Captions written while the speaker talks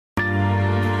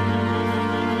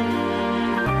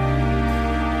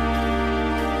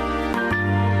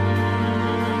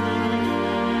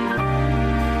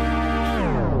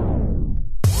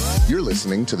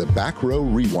listening to the Back Row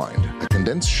Rewind, a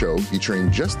condensed show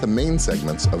featuring just the main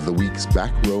segments of the week's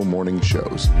Back Row morning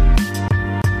shows.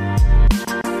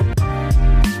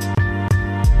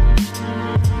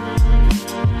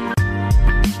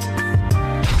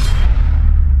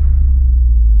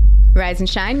 Rise and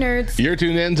shine, nerds. You're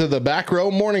tuned in to the Back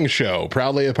Row Morning Show,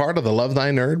 proudly a part of the Love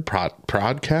Thy Nerd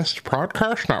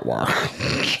podcast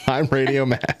network. I'm Radio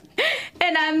Matt.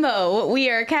 And I'm Mo.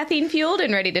 We are caffeine-fueled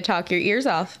and ready to talk your ears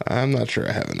off. I'm not sure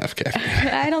I have enough caffeine.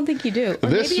 I don't think you do. Or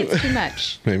maybe it's too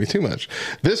much. Maybe too much.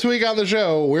 This week on the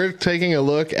show, we're taking a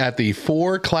look at the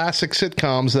 4 classic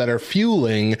sitcoms that are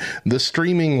fueling the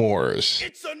streaming wars.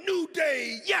 It's a new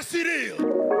day. Yes, it is.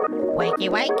 Wakey,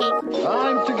 wakey.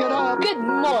 Time to get up. Good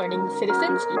morning,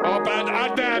 citizens. Up and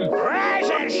at them. Rise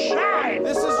and shine.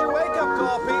 This is your wake-up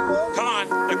call, people. Come on,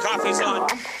 the coffee's on.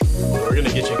 We're going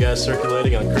to get you guys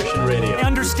circulating on Christian radio. I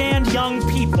understand young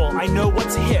people. I know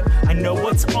what's hip. I know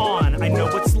what's on. I know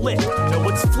what's lit. I know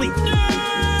what's fleet.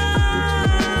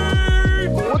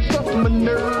 What's up, my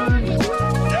nerds?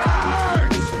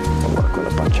 Nerds! I work with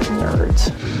a bunch of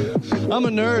nerds. I'm a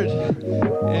nerd,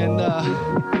 and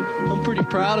I'm pretty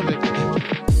proud of it.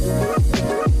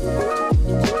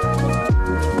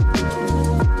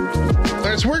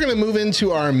 So we're going to move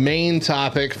into our main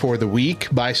topic for the week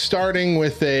by starting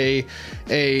with a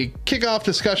kickoff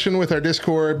discussion with our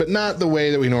Discord, but not the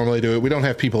way that we normally do it. We don't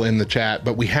have people in the chat,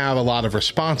 but we have a lot of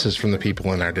responses from the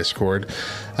people in our Discord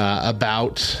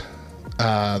about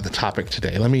the topic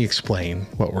today. Let me explain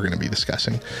what we're going to be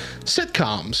discussing.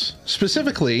 Sitcoms,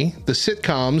 specifically the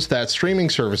sitcoms that streaming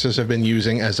services have been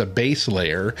using as a base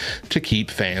layer to keep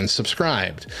fans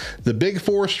subscribed. The big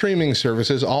 4 streaming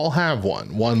services all have one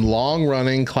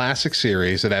long-running classic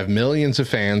series that have millions of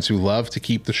fans who love to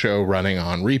keep the show running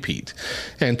on repeat.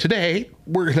 And today,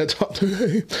 we're going to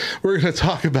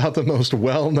talk about the most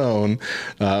well-known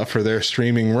for their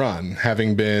streaming run,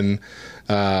 having been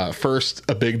first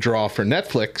a big draw for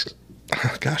Netflix.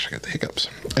 Gosh, I got the hiccups.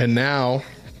 And now,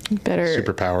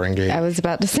 Superpower Engage. I was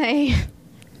about to say.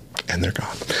 And they're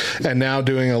gone. And now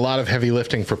doing a lot of heavy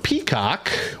lifting for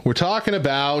Peacock. We're talking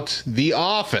about The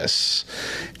Office.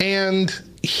 And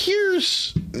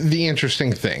here's the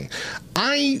interesting thing.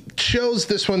 I chose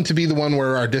this one to be the one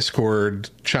where our Discord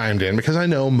chimed in because I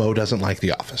know Mo doesn't like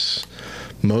The Office.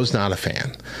 Mo's not a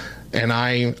fan. And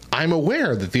I'm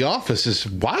aware that The Office is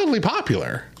wildly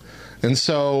popular. And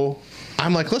so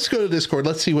I'm like, let's go to Discord.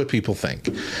 Let's see what people think.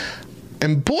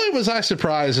 And boy, was I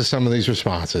surprised at some of these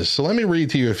responses. So let me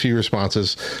read to you a few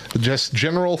responses. Just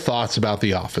general thoughts about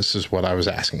The Office is what I was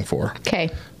asking for. Okay.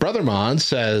 Brother Mon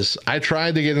says, I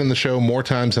tried to get in the show more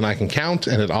times than I can count,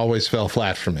 and it always fell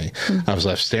flat for me. I was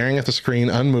left staring at the screen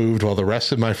unmoved while the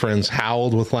rest of my friends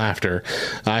howled with laughter.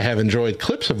 I have enjoyed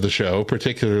clips of the show,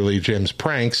 particularly Jim's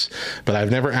pranks, but I've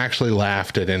never actually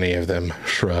laughed at any of them.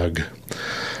 Shrug.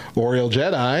 Oriel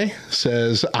Jedi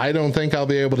says, I don't think I'll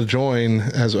be able to join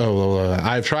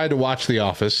I've tried to watch The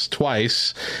Office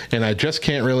twice and I just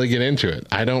can't really get into it.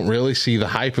 I don't really see the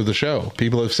hype of the show.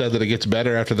 People have said that it gets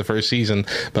better after the first season,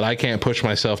 but I can't push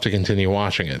myself to continue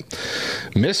watching it.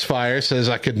 Misfire says,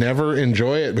 I could never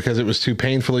enjoy it because it was too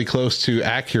painfully close to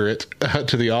accurate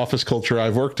to the office culture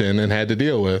I've worked in and had to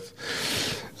deal with.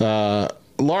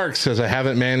 Lark says, I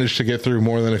haven't managed to get through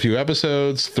more than a few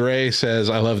episodes. Thray says,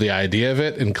 I love the idea of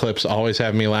it, and clips always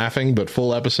have me laughing, but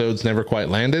full episodes never quite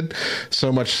landed.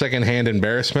 So much secondhand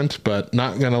embarrassment, but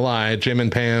not gonna lie, Jim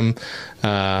and Pam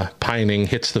pining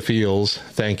hits the feels.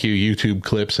 Thank you, YouTube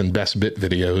clips and best bit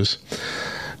videos.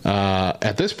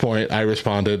 At this point, I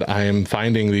responded, I am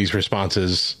finding these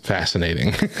responses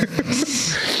fascinating.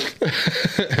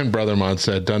 And Brother Mon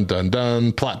said, dun, dun,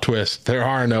 dun, plot twist. There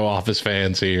are no Office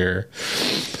fans here.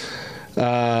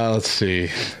 Let's see.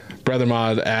 Brother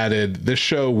Mod added, this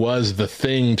show was the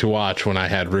thing to watch when I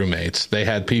had roommates. They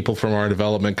had people from our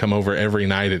development come over every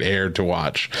night it aired to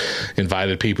watch.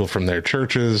 Invited people from their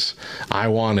churches. I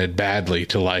wanted badly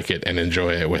to like it and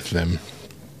enjoy it with them.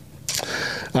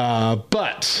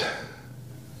 But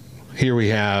here we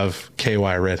have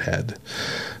KY Redhead,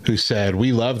 who said,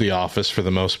 we love The Office for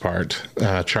the most part.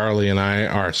 Charlie and I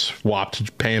are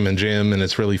swapped Pam and Jim, and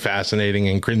it's really fascinating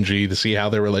and cringy to see how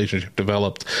their relationship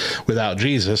developed without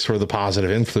Jesus or the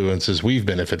positive influences we've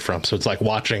benefited from. So it's like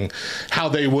watching how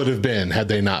they would have been had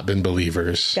they not been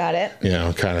believers. Got it. You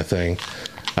know, kind of thing.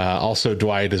 Also,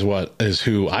 Dwight is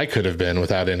who I could have been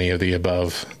without any of the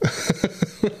above.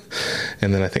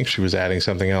 And then I think she was adding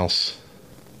something else.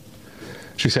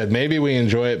 She said, maybe we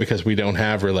enjoy it because we don't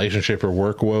have relationship or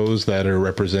work woes that are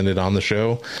represented on the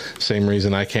show. Same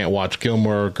reason I can't watch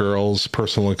Gilmore Girls.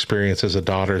 Personal experience as a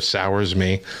daughter sours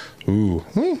me. Ooh,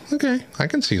 okay. I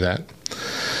can see that.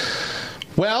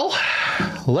 Well,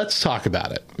 let's talk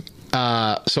about it.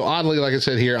 So oddly, like I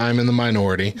said here, I'm in the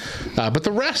minority, but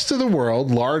the rest of the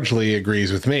world largely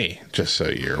agrees with me, just so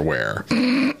you're aware.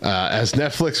 As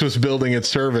Netflix was building its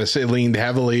service, it leaned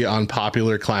heavily on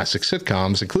popular classic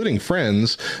sitcoms, including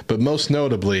Friends, but most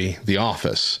notably, The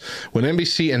Office. When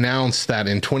NBC announced that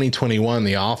in 2021,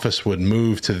 The Office would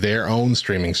move to their own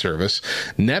streaming service,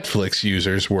 Netflix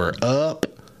users were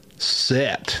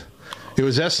upset. It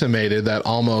was estimated that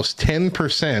almost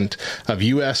 10% of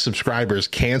U.S. subscribers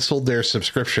canceled their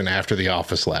subscription after The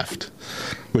Office left,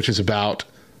 which is about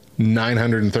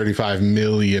 $935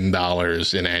 million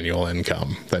in annual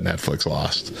income that Netflix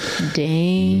lost.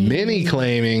 Dang. Many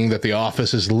claiming that The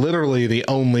Office is literally the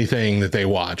only thing that they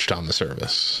watched on the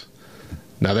service.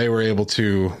 Now, they were able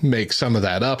to make some of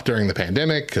that up during the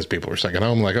pandemic because people were stuck at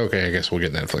home, like, okay, I guess we'll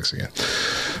get Netflix again.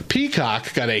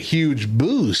 Peacock got a huge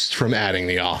boost from adding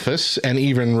The Office and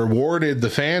even rewarded the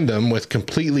fandom with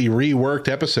completely reworked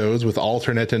episodes with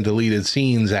alternate and deleted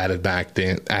scenes added back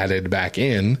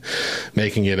in,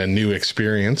 making it a new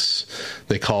experience.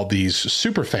 They called these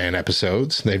superfan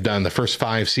episodes. They've done the first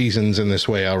 5 seasons in this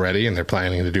way already, and they're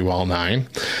planning to do all 9.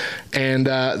 And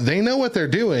they know what they're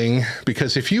doing,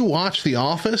 because if you watch The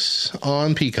Office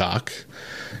on Peacock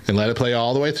and let it play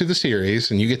all the way through the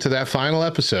series, and you get to that final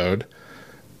episode,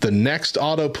 the next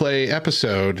autoplay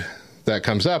episode that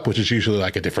comes up, which is usually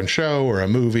like a different show or a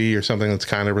movie or something that's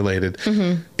kind of related,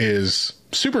 is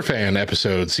Superfan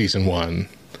episode season 1.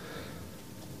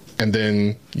 And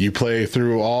then you play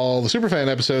through all the Superfan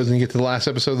episodes and you get to the last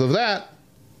episode of that,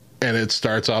 and it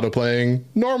starts auto-playing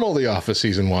normal The Office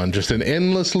Season 1. Just an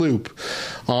endless loop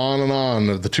on and on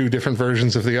of the 2 different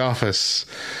versions of The Office.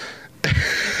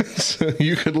 So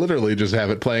you could literally just have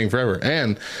it playing forever.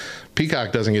 And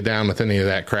Peacock doesn't get down with any of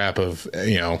that crap of,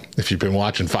 if you've been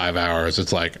watching 5 hours,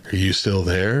 it's like, are you still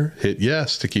there? Hit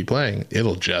yes to keep playing.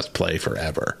 It'll just play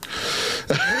forever.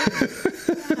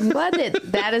 I'm glad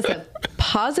that is a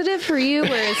positive for you,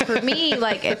 whereas for me,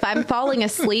 like, if I'm falling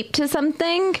asleep to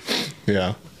something...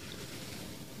 Yeah.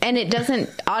 And it doesn't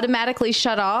automatically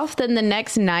shut off, then the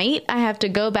next night I have to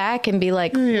go back and be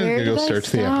like, where did I search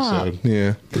stop? the episode.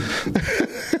 Yeah.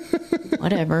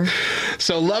 Whatever.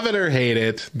 So love it or hate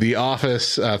it, The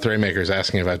Office, Threadmaker is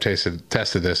asking if I've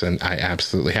tested this, and I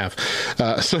absolutely have.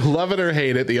 So love it or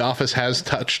hate it, The Office has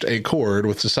touched a chord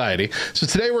with society. So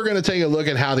today we're going to take a look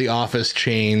at how The Office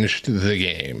changed the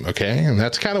game, okay? And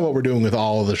that's kind of what we're doing with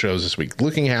all of the shows this week,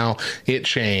 looking how it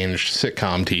changed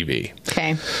sitcom TV.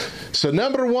 Okay. So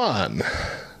number 1,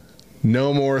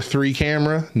 no more 3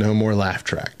 camera, no more laugh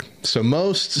track. So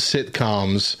most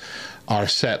sitcoms are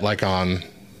set like on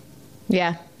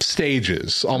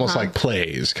stages, almost like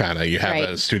plays, kind of. You have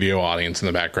a studio audience in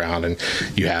the background, and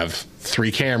you have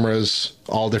 3 cameras,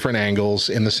 all different angles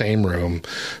in the same room,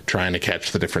 trying to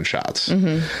catch the different shots.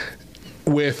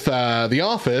 With The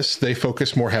Office, they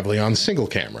focus more heavily on single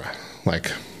camera, like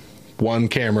one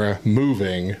camera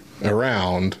moving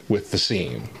around with the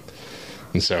scene.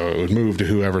 And so it would move to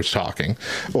whoever's talking,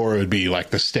 or it would be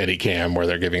like the steady cam where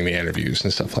they're giving the interviews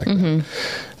and stuff like that.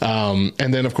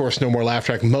 And then, of course, no more laugh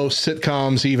track. Most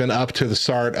sitcoms, even up to the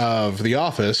start of The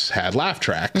Office, had laugh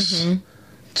tracks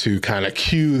to kind of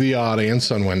cue the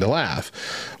audience on when to laugh.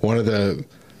 One of the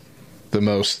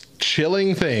most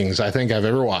chilling things I think I've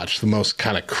ever watched, the most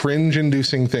kind of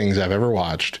cringe-inducing things I've ever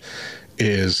watched,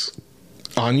 is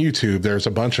on YouTube. There's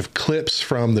a bunch of clips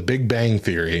from The Big Bang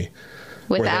Theory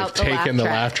without where they've taken the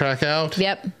laugh track out.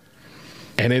 Yep.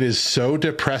 And it is so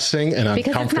depressing and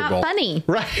uncomfortable. Because it's not funny.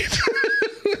 Right.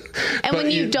 And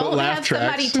when you don't have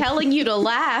somebody telling you to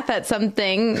laugh at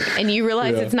something and you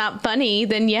realize it's not funny,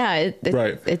 then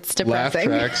it's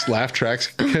depressing. Laugh tracks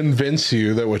convince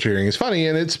you that what you're hearing is funny,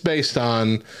 and it's based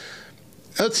on...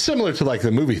 It's similar to like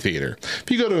the movie theater.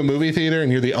 If you go to a movie theater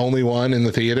and you're the only one in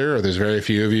the theater, or there's very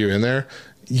few of you in there,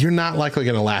 you're not likely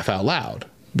going to laugh out loud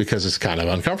because it's kind of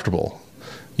uncomfortable.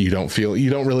 You don't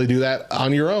really do that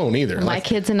on your own either. My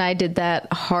kids and I did that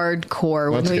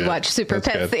hardcore when we watched Super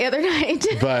Pets the other night.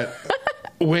 But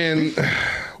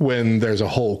when there's a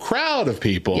whole crowd of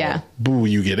people, boo,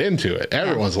 you get into it.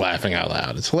 Everyone's laughing out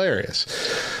loud. It's hilarious.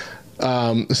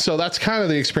 So that's kind of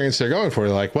the experience they're going for.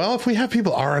 They're like, well, if we have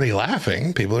people already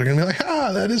laughing, people are going to be like,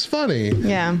 that is funny.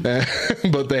 Yeah.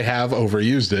 But they have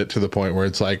overused it to the point where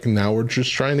it's like, now we're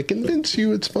just trying to convince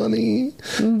you it's funny.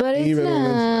 But it's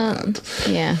not.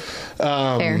 Yeah.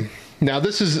 Fair. Now,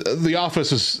 The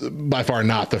Office is by far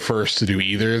not the first to do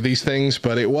either of these things,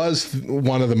 but it was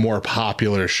one of the more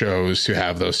popular shows to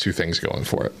have those 2 things going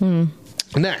for it.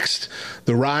 Next,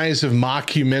 the rise of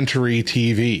mockumentary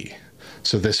TV.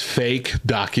 So this fake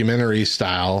documentary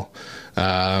style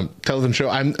television show.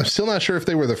 I'm still not sure if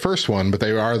they were the first one, but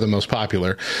they are the most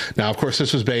popular. Now, of course,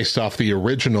 this was based off the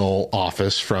original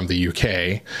Office from the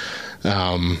UK,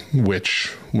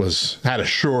 which had a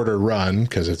shorter run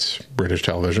because it's British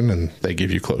television and they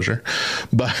give you closure.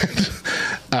 But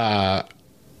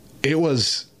it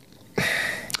was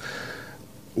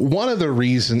one of the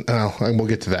reasons. We'll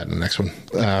get to that in the next one.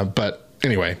 But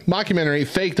anyway,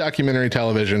 fake documentary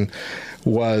television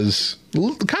was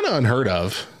kind of unheard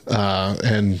of.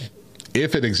 And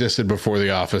if it existed before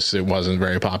The Office, it wasn't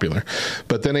very popular.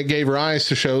 But then it gave rise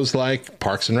to shows like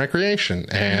Parks and Recreation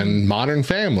and Modern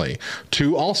Family,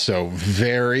 two also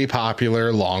very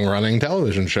popular long-running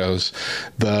television shows.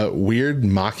 The weird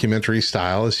mockumentary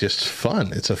style is just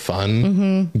fun. It's a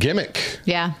fun gimmick.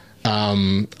 Yeah.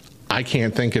 I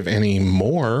can't think of any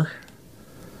more.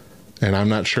 And I'm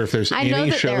not sure if there's any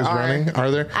shows running.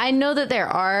 Are there? I know that there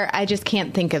are. I just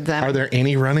can't think of them. Are there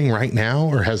any running right now,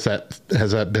 or has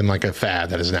that been like a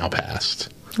fad that is now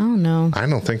passed? Oh no, I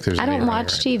don't think there's. I don't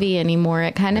watch TV anymore.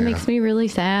 It kind of makes me really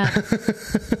sad.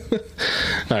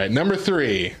 All right, number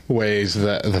 3 ways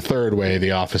the third way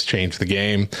The Office changed the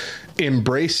game: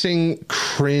 embracing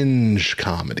cringe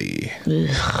comedy.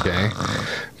 Okay,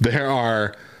 there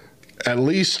are at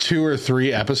least 2 or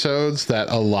 3 episodes that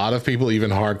a lot of people, even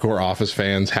hardcore Office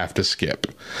fans, have to skip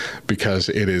because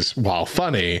it is, while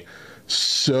funny,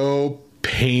 so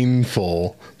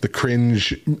painful. The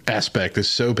cringe aspect is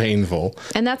so painful.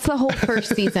 And that's the whole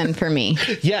first season for me.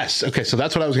 Yes. Okay. So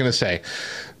that's what I was going to say.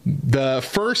 The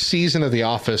first season of The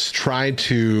Office tried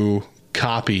to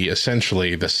copy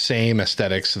essentially the same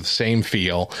aesthetics, the same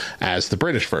feel as the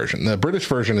British version. The British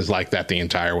version is like that the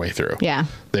entire way through. Yeah.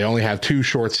 They only have 2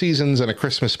 short seasons and a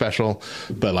Christmas special,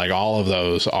 but like all of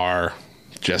those are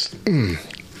just a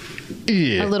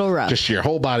little rough. Just your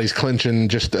whole body's clenching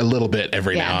just a little bit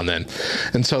every now and then.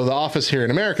 And so The Office here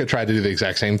in America tried to do the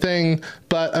exact same thing,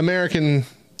 but American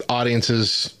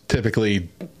audiences typically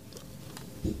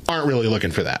aren't really looking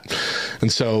for that.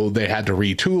 And so they had to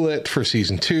retool it for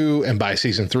season 2. And by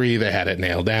season 3, they had it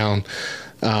nailed down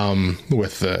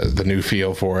with the new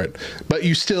feel for it. But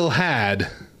you still had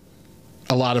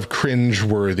a lot of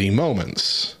cringe-worthy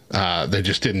moments. They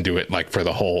just didn't do it like for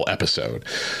the whole episode,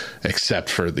 except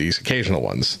for these occasional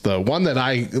ones. The one that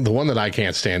I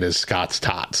can't stand is Scott's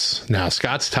Tots. Now,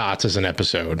 Scott's Tots is an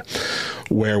episode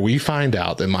where we find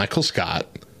out that Michael Scott,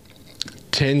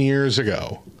 10 years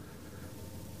ago,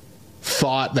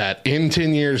 thought that in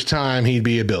 10 years' time he'd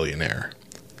be a billionaire.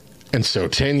 And so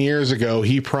 10 years ago,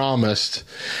 he promised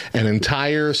an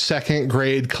entire second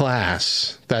grade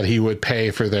class that he would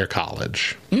pay for their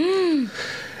college.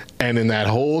 And in that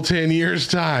whole 10 years'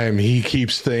 time, he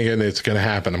keeps thinking it's going to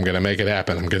happen. I'm going to make it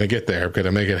happen. I'm going to get there. I'm going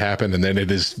to make it happen. And then it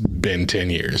has been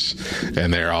 10 years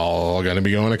and they're all going to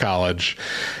be going to college.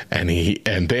 And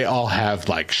they all have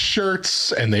like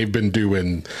shirts and they've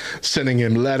been sending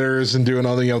him letters and doing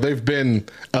all they've been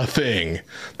a thing.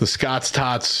 The Scott's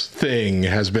Tots thing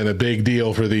has been a big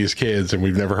deal for these kids and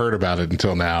we've never heard about it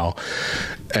until now.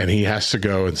 And he has to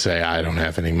go and say, I don't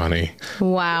have any money.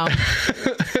 Wow.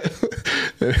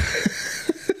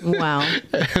 Wow.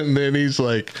 And then he's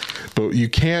like, but you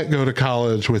can't go to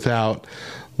college without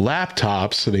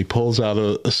laptops. And he pulls out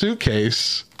a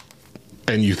suitcase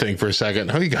and you think for a second,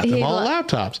 oh, you got them all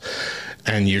laptops.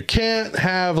 And you can't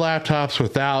have laptops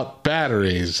without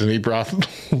batteries. And he brought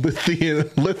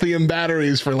lithium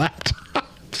batteries for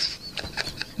laptops.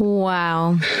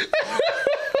 Wow.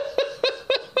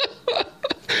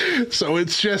 So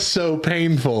it's just so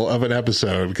painful of an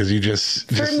episode because you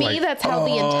just for me, like, that's how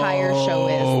the entire show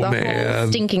is. The whole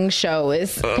stinking show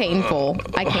is painful.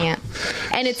 I can't.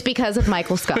 And it's because of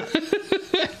Michael Scott.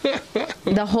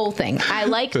 The whole thing. I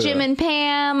like Jim and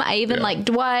Pam. I even like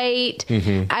Dwight.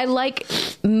 I like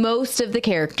most of the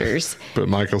characters. But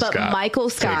Michael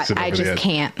Scott, I just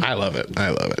can't. I love it.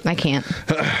 I can't.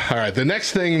 All right. The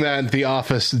next thing that The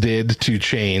Office did to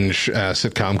change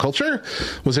sitcom culture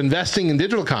was investing in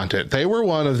digital content. They were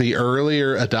one of the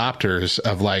earlier adopters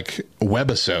of like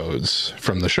webisodes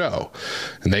from the show.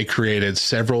 And they created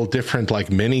several different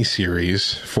like mini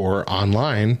series for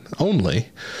online only.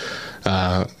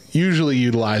 Usually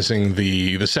utilizing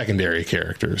the secondary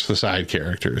characters, the side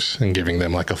characters, and giving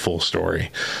them like a full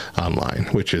story online,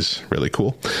 which is really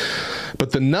cool.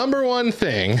 But the number one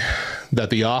thing that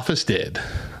The Office did,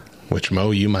 which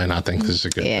Mo, you might not think this is a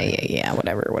good thing. Yeah,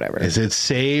 whatever. Is it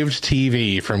saved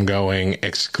TV from going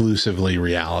exclusively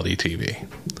reality TV.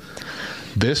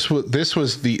 This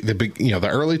was the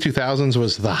early 2000s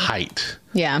was the height.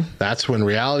 Yeah. That's when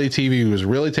reality TV was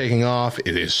really taking off.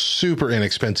 It is super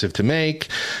inexpensive to make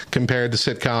compared to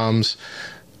sitcoms.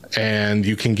 And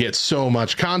you can get so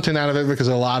much content out of it because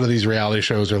a lot of these reality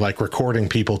shows are like recording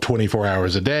people 24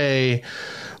 hours a day.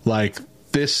 Like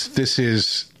this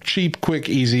is cheap, quick,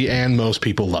 easy, and most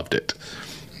people loved it.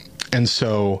 And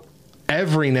so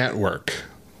every network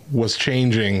was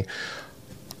changing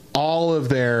all of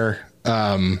their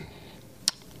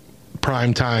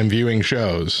primetime viewing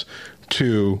shows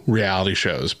to reality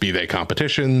shows, be they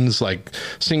competitions like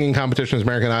singing competitions,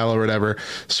 American Idol or whatever,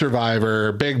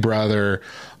 Survivor, Big Brother,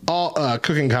 all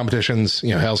cooking competitions,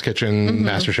 Hell's Kitchen,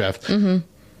 MasterChef.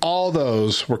 All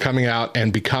those were coming out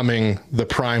and becoming the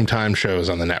primetime shows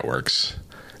on the networks.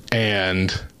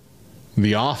 And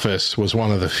The Office was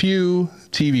one of the few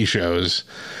TV shows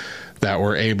that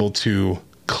were able to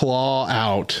claw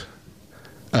out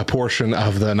a portion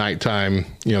of the nighttime,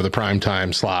 the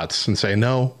primetime slots and say,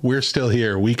 no, we're still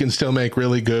here. We can still make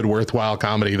really good, worthwhile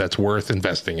comedy that's worth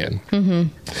investing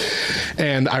in.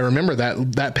 And I remember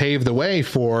that paved the way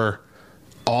for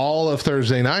all of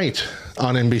Thursday night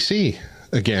on NBC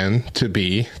again to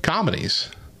be comedies.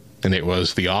 And it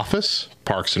was The Office,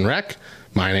 Parks and Rec,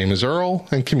 My Name is Earl,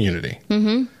 and Community.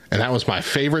 And that was my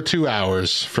favorite 2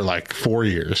 hours for like 4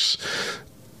 years.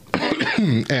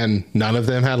 And none of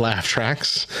them had laugh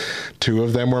tracks. 2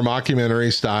 of them were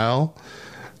mockumentary style.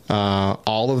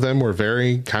 All of them were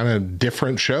very kind of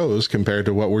different shows compared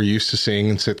to what we're used to seeing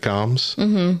in sitcoms.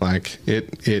 Like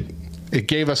it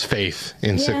gave us faith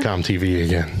in sitcom TV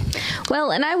again.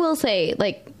 Well, and I will say,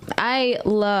 like, I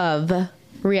love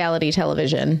reality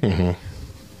television.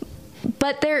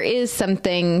 But there is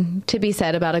something to be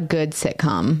said about a good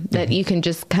sitcom that you can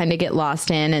just kind of get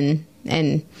lost in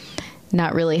and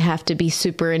not really have to be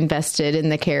super invested in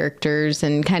the characters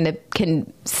and kind of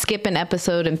can skip an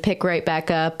episode and pick right back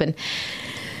up.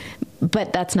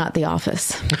 But that's not The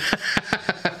Office.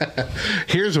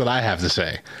 Here's what I have to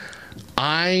say.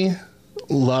 I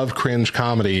love cringe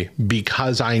comedy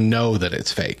because I know that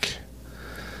it's fake.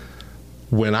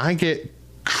 When I get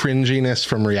cringiness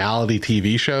from reality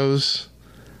TV shows,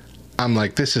 I'm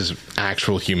like, this is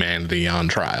actual humanity on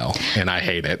trial, and I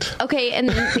hate it. Okay,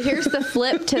 and here's the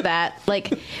flip to that.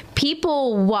 Like,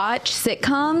 people watch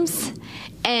sitcoms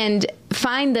and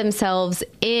find themselves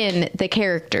in the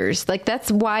characters. Like,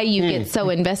 that's why you get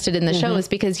so invested in the show, is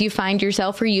because you find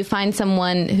yourself or you find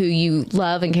someone who you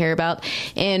love and care about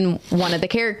in one of the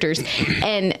characters.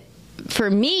 And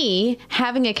for me,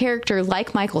 having a character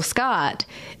like Michael Scott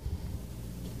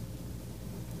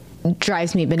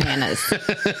drives me bananas.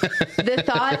 The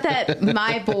thought that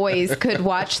my boys could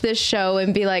watch this show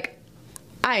and be like,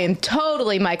 I am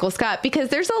totally Michael Scott, because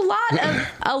there's a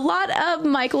lot of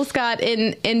Michael Scott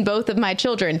in both of my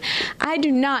children. I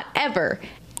do not ever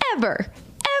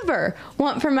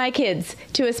want for my kids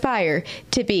to aspire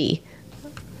to be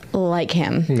like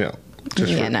him. No.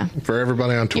 Just for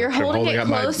everybody on Twitch. You're holding it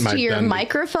close to your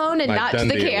microphone and not to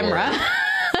the camera.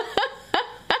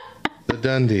 The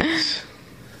Dundies.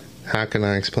 How can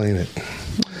I explain it?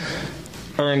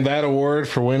 Earned that award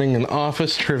for winning an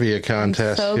office trivia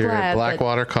contest here at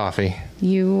Blackwater Coffee.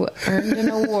 You earned an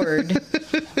award.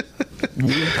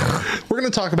 We're going to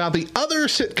talk about the other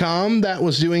sitcom that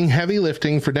was doing heavy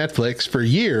lifting for Netflix for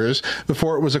years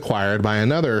before it was acquired by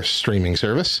another streaming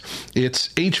service. It's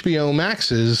HBO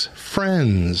Max's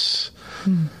Friends.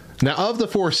 Now, of the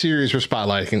 4 series we're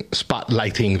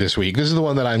spotlighting this week, this is the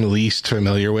one that I'm least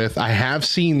familiar with. I have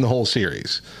seen the whole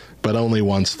series, but only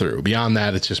once through. Beyond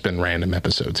that, it's just been random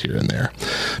episodes here and there.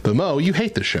 But Mo, you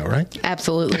hate this show, right?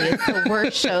 Absolutely. It's the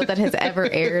worst show that has ever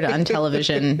aired on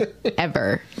television,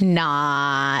 ever.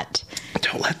 Not.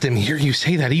 Don't let them hear you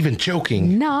say that, even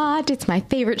joking. Not. It's my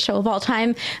favorite show of all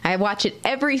time. I watch it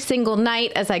every single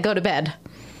night as I go to bed.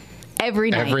 Every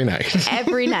night.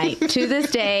 Every night. To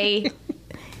this day.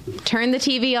 Turn the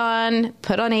TV on,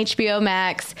 put on HBO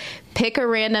Max, pick a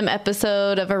random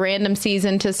episode of a random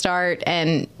season to start,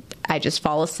 and I just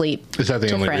fall asleep. Is that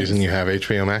the only reason you have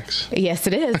HBO Max? Yes,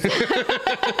 it is.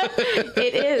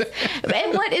 It is.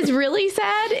 And what is really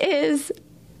sad is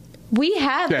we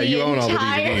have you own all the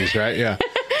DVDs, right? Yeah.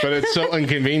 But it's so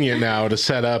inconvenient now to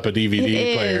set up a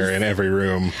DVD player in every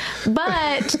room.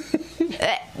 But,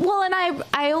 well, and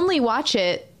I only watch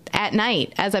it at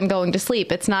night as I'm going to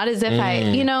sleep. It's not as if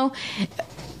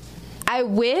I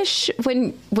wish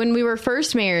when we were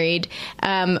first married,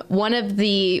 one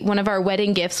of our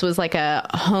wedding gifts was like a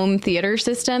home theater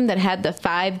system that had the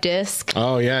 5-disc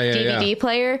DVD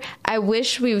player. I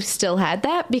wish we still had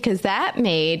that, because that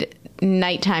made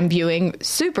nighttime viewing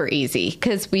super easy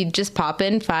because we'd just pop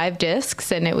in 5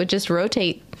 discs and it would just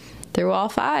rotate through all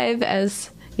 5 as...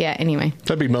 Yeah, anyway.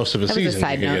 That'd be most of a season you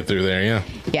could get through there, yeah.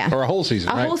 Yeah. Or a whole season,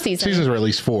 right? A whole season. Seasons are at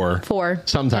least 4. 4.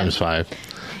 Sometimes 5.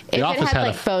 If it had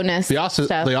like bonus stuff.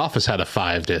 The Office had a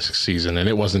 5-disc season, and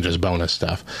it wasn't just bonus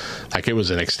stuff. Like, it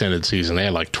was an extended season. They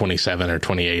had like 27 or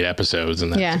 28 episodes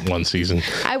in that one season.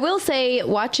 I will say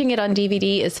watching it on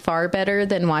DVD is far better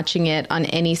than watching it on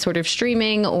any sort of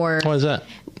streaming or... Why is that?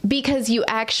 Because you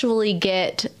actually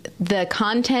get the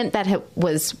content that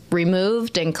was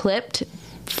removed and clipped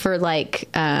for like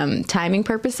timing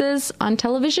purposes on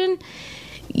television.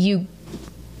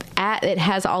 It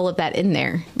has all of that in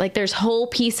there. Like, there's whole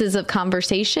pieces of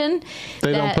conversation.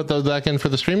 They don't put those back in for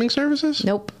the streaming services?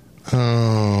 Nope.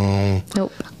 Oh.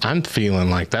 Nope. I'm feeling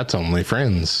like that's only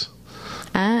Friends.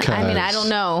 I mean, I don't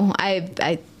know.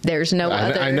 There's no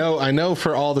other. I know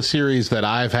for all the series that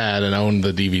I've had and owned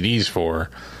the DVDs for,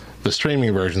 the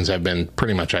streaming versions have been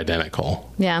pretty much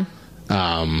identical. Yeah.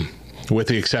 With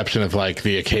the exception of like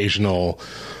the occasional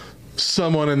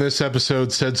someone in this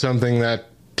episode said something that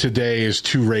today is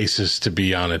too racist to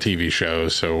be on a TV show,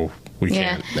 so we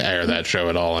can't air that show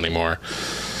at all anymore.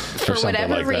 For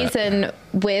whatever reason,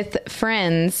 with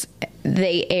Friends,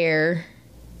 they air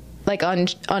like on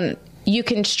you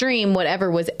can stream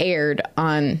whatever was aired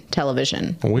on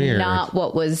television. Weird. Not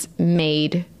what was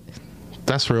made.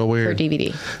 That's real weird. For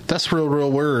DVD. That's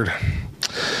real weird.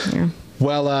 Yeah.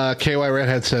 Well, KY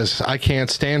Redhead says, I can't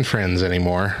stand Friends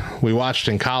anymore. We watched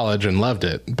in college and loved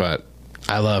it, but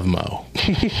I love Mo.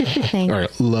 Thanks. Or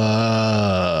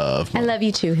love Mo. I love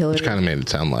you too, Hillary. Which kind of made it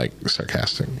sound like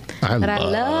sarcastic. I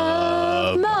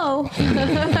love Mo.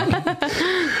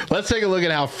 Let's take a look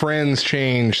at how Friends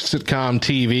changed sitcom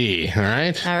TV. All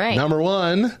right? All right. Number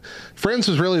 1, Friends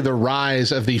was really the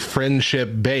rise of the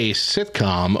friendship-based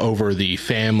sitcom over the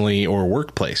family or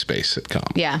workplace-based sitcom.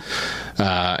 Yeah.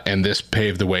 And this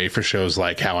paved the way for shows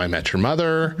like How I Met Your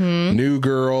Mother, New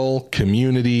Girl,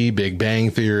 Community, Big Bang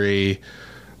Theory,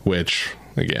 which...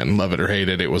 Again, love it or hate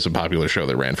it, it was a popular show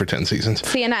that ran for 10 seasons.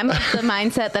 See, and I'm of the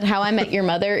mindset that How I Met Your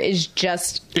Mother is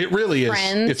just It really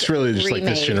Friends is. It's really just remade.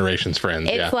 like this generation's Friends.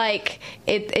 It's like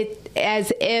it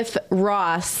as if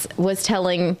Ross was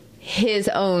telling his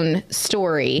own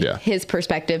story, his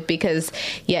perspective, because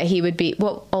he would be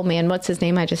oh man, what's his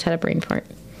name? I just had a brain fart.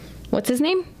 What's his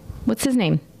name?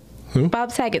 Who?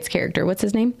 Bob Saget's character. What's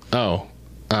his name? Oh.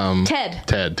 Ted.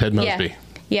 Ted Mosby.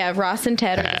 Yeah, Ross and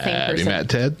Ted are the same person. Have you met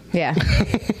Ted? Yeah.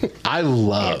 I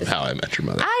love How I Met Your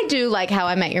Mother. I do like How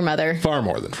I Met Your Mother. Far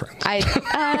more than Friends.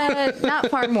 Not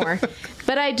far more,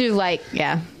 but I do like,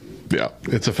 Yeah,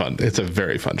 it's a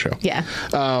very fun show. Yeah.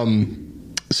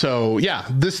 So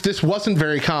this wasn't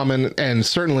very common, and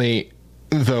certainly,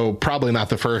 though probably not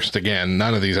the first. Again,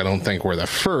 none of these I don't think were the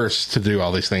first to do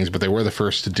all these things, but they were the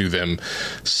first to do them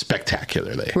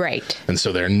spectacularly. Right. And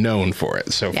so they're known for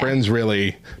it. So Friends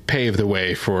really paved the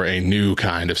way for a new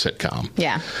kind of sitcom.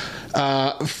 Yeah.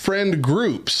 Friend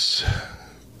groups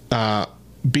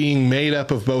being made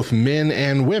up of both men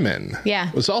and women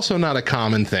was also not a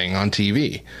common thing on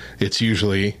TV. It's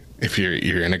usually... If you're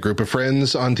in a group of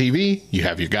friends on TV, you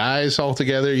have your guys all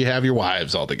together, you have your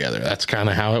wives all together. That's kind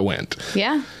of how it went.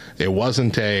 Yeah. It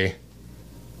wasn't a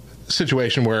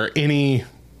situation where any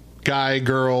guy,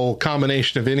 girl,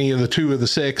 combination of any of the 2 of the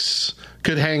 6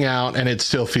 could hang out and it'd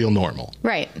still feel normal.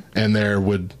 Right. And there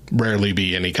would rarely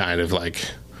be any kind of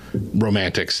like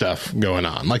romantic stuff going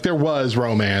on. Like there was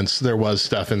romance, there was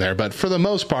stuff in there, but for the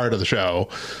most part of the show...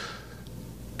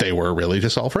 They were really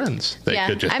just all friends. They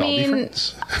could just all be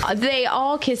friends. They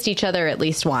all kissed each other at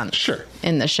least once. Sure.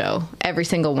 In the show. Every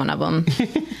single one of them.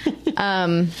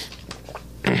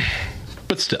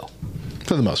 But still,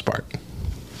 for the most part.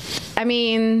 I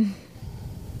mean...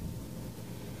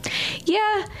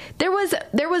 Yeah, there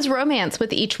was romance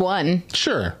with each one.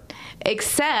 Sure.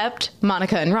 Except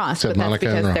Monica and Ross. But that's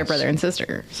because they're brother and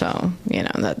sister. So,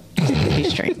 that would be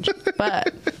strange.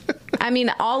 But, I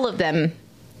mean, all of them...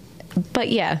 But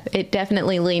it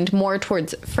definitely leaned more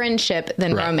towards friendship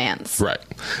than romance. Right.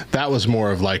 That was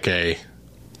more of like a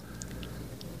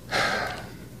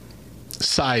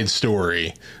side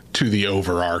story to the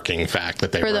overarching fact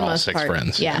that they were all 6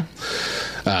 friends. Yeah.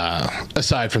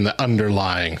 Aside from the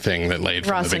underlying thing that laid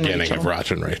from Ross the beginning of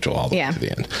Ross and Rachel all the way to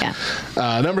the end.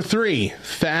 Yeah. Number 3,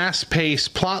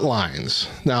 fast-paced plot lines.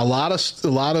 Now, a lot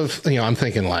of I'm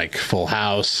thinking like Full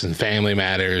House and Family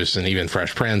Matters and even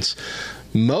Fresh Prince.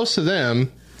 Most of them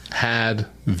had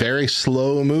very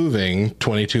slow-moving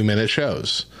 22-minute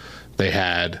shows. They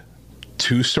had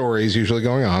 2 stories usually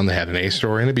going on. They had an A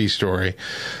story and a B story,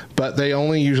 but they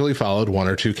only usually followed 1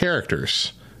 or 2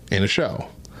 characters in a show.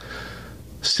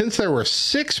 since there were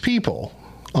 6 people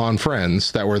on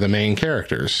Friends that were the main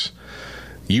characters,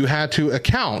 you had to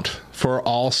account for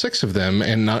all 6 of them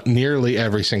and not nearly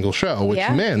every single show, which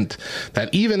meant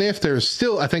that even if there's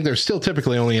still, I think there's still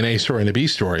typically only an A story and a B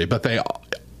story, but they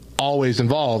always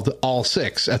involved all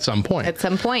 6 at some point. At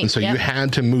some point. And so you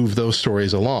had to move those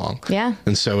stories along. Yeah.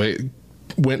 And so it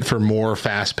went for more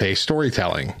fast-paced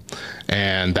storytelling.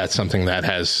 And that's something that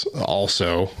has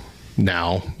also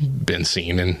now been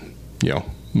seen in,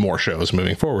 more shows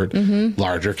moving forward.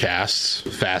 Larger casts,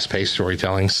 fast-paced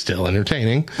storytelling, still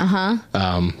entertaining.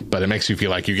 But it makes you feel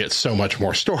like you get so much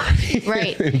more story.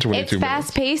 Right. In 22 it's minutes.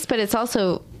 fast-paced, but it's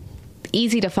also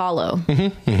easy to follow.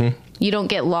 You don't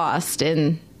get lost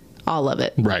in all of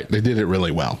it. Right. They did it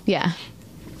really well. Yeah.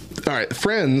 All right.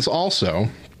 Friends also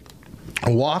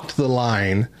walked the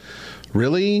line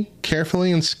really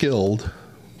carefully and skilled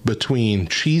between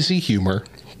cheesy humor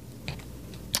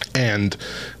and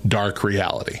dark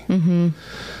reality.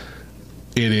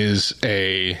 It is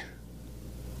a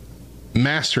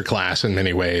masterclass in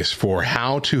many ways for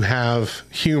how to have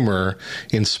humor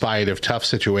in spite of tough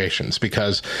situations,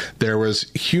 because there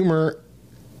was humor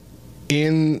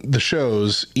in the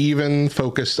shows, even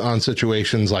focused on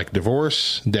situations like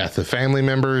divorce, death of family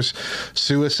members,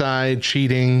 suicide,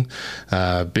 cheating,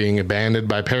 being abandoned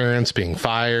by parents, being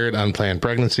fired, unplanned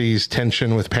pregnancies,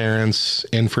 tension with parents,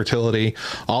 infertility,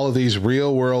 all of these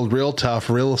real world, real tough,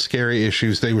 real scary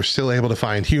issues. They were still able to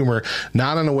find humor,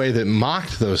 not in a way that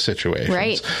mocked those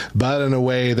situations, but in a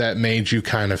way that made you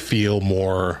kind of feel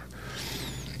more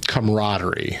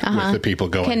camaraderie with the people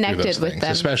going connected through those with things,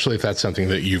 them, especially if that's something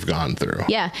that you've gone through.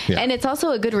 Yeah. And it's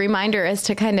also a good reminder as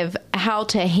to kind of how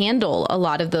to handle a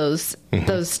lot of those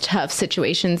tough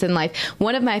situations in life.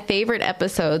 One of my favorite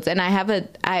episodes, and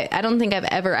I don't think I've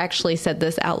ever actually said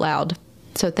this out loud,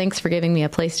 so thanks for giving me a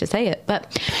place to say it,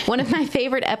 but one of my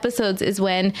favorite episodes is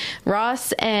when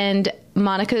Ross and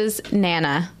Monica's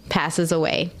Nana passes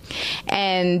away,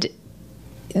 and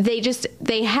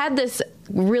they had this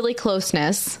really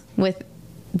closeness with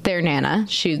their Nana.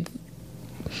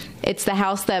 It's the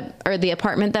house or the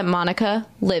apartment that Monica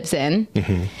lives in.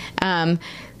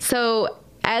 So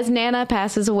as Nana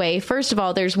passes away, first of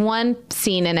all, there's one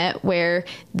scene in it where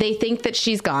they think that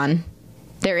she's gone.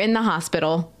 They're in the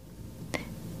hospital.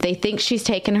 They think she's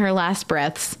taken her last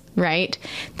breaths, right?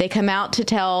 They come out to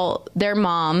tell their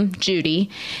mom, Judy,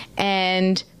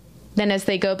 and then as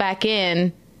they go back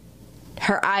in,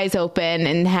 her eyes open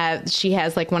and she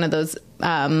has like one of those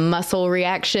muscle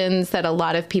reactions that a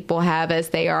lot of people have as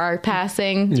they are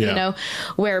passing,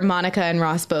 where Monica and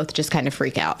Ross both just kind of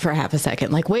freak out for half a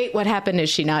second. Like, wait, what happened? Is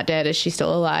she not dead? Is she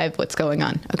still alive? What's going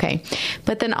on? Okay.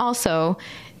 But then also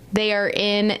they are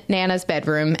in Nana's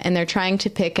bedroom and they're trying to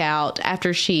pick out,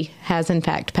 after she has in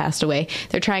fact passed away,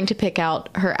 they're trying to pick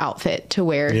out her outfit to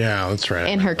wear that's right.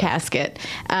 in her casket.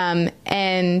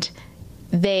 And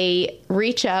they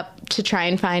reach up to try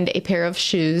and find a pair of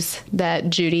shoes that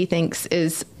Judy thinks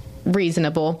is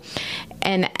reasonable.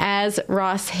 And as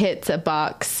Ross hits a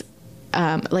box,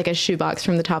 like a shoebox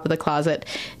from the top of the closet,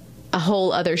 a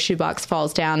whole other shoebox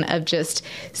falls down of just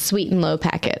Sweet and Low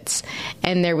packets.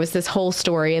 And there was this whole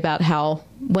story about how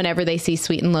whenever they see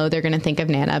Sweet and Low, they're going to think of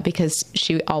Nana because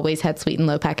she always had Sweet and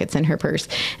Low packets in her purse.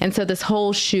 And so this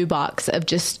whole shoebox of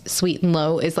just Sweet and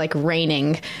Low is like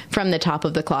raining from the top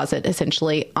of the closet,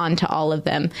 essentially, onto all of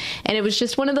them. And it was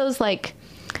just one of those like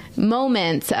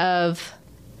moments of,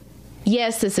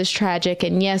 yes, this is tragic,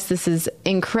 and yes, this is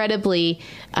incredibly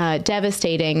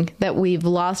devastating that we've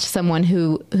lost someone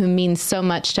who means so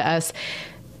much to us.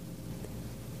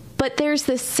 But there's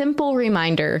this simple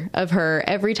reminder of her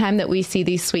every time that we see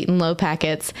these Sweet and Low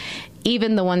packets,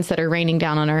 even the ones that are raining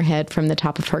down on our head from the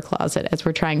top of her closet as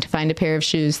we're trying to find a pair of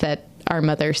shoes that our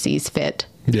mother sees fit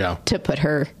to put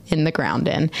her in the ground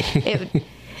in.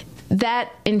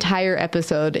 That entire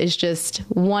episode is just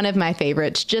one of my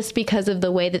favorites, just because of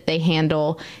the way that they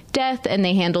handle death, and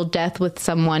they handle death with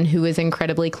someone who is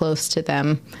incredibly close to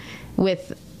them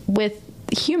with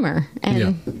humor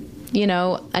and,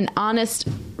 an honest,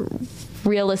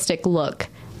 realistic look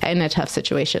in a tough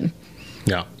situation.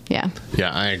 Yeah,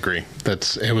 I agree.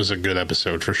 It was a good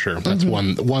episode for sure. That's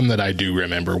one that I do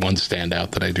remember, one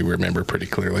standout that I do remember pretty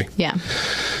clearly. Yeah.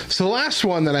 So the last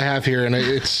one that I have here, and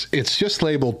it's just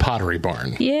labeled Pottery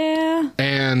Barn. Yeah.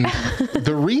 And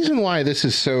the reason why this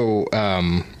is so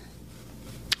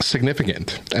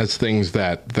significant as things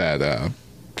that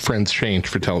Friends changed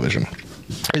for television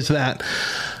is that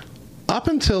up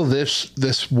until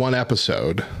this one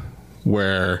episode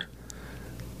where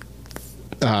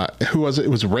who was it? It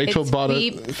was Rachel It's bought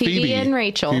Phoebe and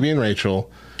Rachel. Phoebe and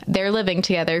Rachel. They're living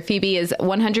together. Phoebe is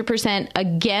 100%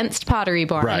 against Pottery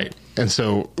Barn. Right. And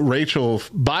so Rachel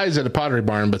buys at a Pottery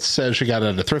Barn, but says she got it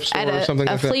at a thrift store or something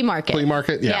like that. A flea market. Flea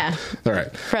market? Yeah. All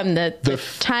right. From the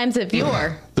times of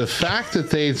yore. The fact that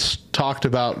they talked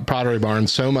about Pottery Barn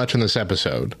so much in this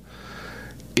episode,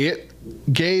 it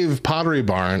gave Pottery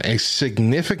Barn a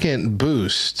significant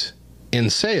boost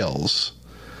in sales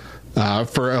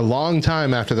for a long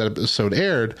time after that episode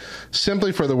aired,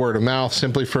 simply for the word of mouth,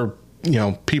 simply for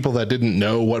people that didn't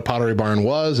know what Pottery Barn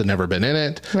was, had never been in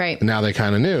it. Right. And now they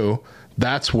kind of knew.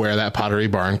 That's where that Pottery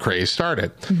Barn craze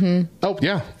started. Mm-hmm. Oh,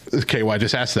 yeah. KY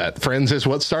just asked that. Friends is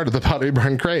what started the Pottery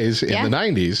Barn craze in the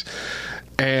 90s.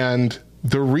 And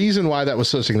the reason why that was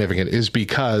so significant is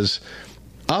because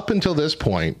up until this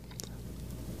point,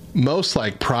 most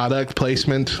like product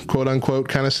placement, quote unquote,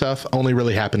 kind of stuff only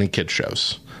really happened in kids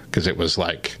shows because it was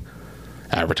like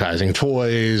advertising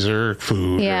toys or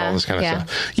food or all this kind of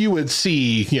stuff. You would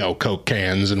see, Coke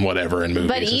cans and whatever in movies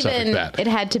but and even stuff like that. It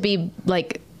had to be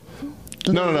like...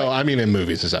 No. I mean, in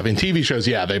movies and stuff. In TV shows,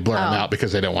 they blur them out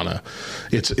because they don't want to...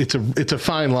 It's a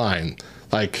fine line.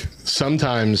 Like,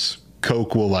 sometimes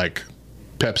Coke will, like,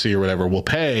 Pepsi or whatever, will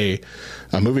pay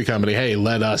a movie company, hey,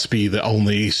 let us be the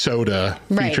only soda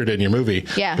featured in your movie.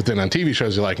 Yeah. But then on TV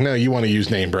shows, you're like, no, you want to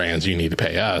use name brands, you need to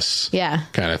pay us. Yeah.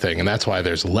 Kind of thing. And that's why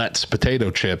there's Let's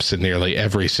potato chips in nearly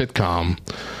every sitcom.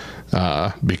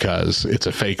 Because it's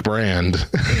a fake brand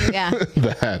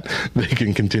that they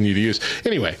can continue to use.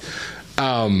 Anyway,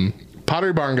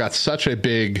 Pottery Barn got such a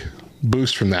big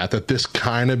boost from that this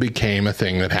kind of became a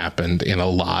thing that happened in a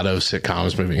lot of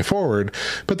sitcoms moving forward,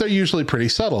 but they're usually pretty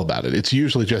subtle about it. It's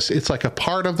usually it's like a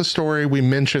part of the story. We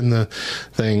mention the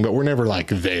thing, but we're never like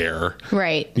there.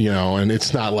 Right. And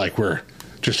it's not like we're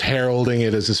just heralding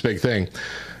it as this big thing.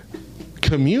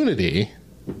 Community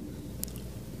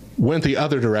went the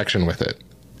other direction with it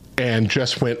and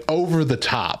just went over the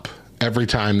top every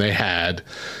time they had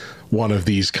one of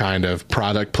these kind of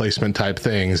product placement type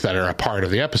things that are a part of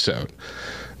the episode.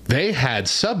 They had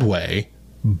Subway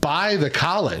buy the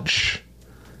college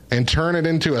and turn it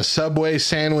into a Subway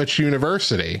sandwich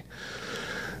university.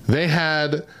 They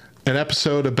had an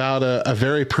episode about a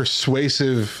very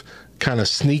persuasive kind of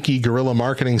sneaky guerrilla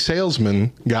marketing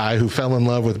salesman guy who fell in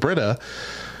love with Britta,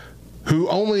 who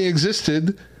only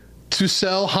existed to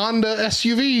sell Honda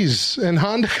SUVs and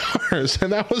Honda cars.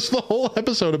 And that was the whole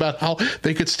episode about how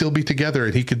they could still be together.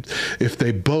 And he could, if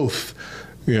they both,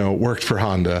 worked for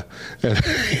Honda, and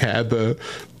he had the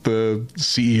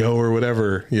CEO or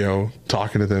whatever,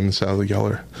 talking to them and said, y'all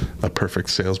are a perfect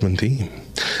salesman team,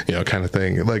 kind of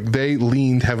thing. Like they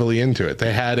leaned heavily into it.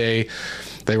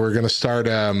 They were going to start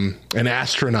an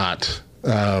astronaut,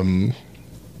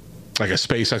 like a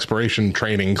space exploration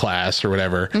training class or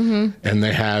whatever. Mm-hmm. And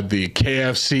they had the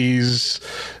KFC's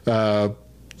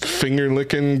finger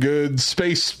licking good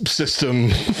space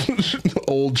system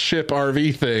old ship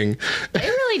RV thing. They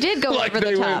really did go over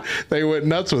the top. They went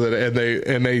nuts with it,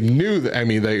 and they knew that. I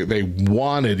mean, they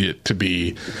wanted it to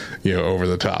be, over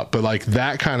the top. But like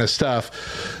that kind of stuff,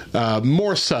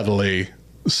 more subtly,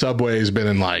 Subway's been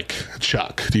in like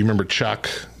Chuck. Do you remember Chuck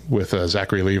with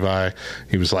Zachary Levi?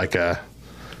 He was like a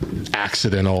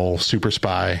accidental super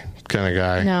spy kind of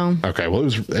guy. No. Okay, well, it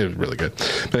was really good.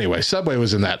 But anyway, Subway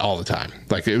was in that all the time.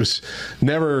 Like it was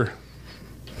never,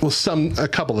 a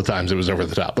couple of times it was over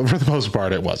the top, but for the most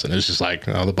part it wasn't. It's just like,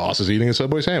 the boss is eating a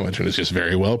Subway sandwich and it's just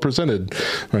very well presented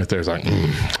right there. It's like,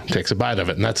 takes a bite of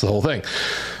it, and that's the whole thing.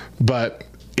 But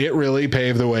it really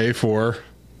paved the way for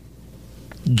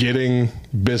getting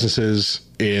businesses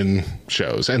in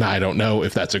shows, and I don't know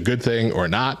if that's a good thing or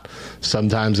not.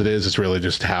 Sometimes it is. It's really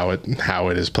just how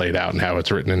it is played out and how it's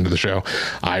written into the show.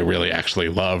 I really actually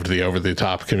loved the over the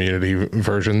top Community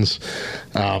versions,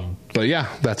 but yeah,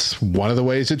 that's one of the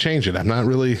ways it changed it. I'm not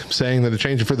really saying that it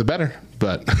changed it for the better,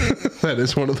 but that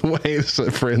is one of the ways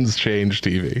that Friends changed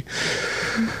TV.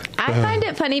 I find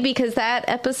it funny because that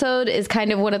episode is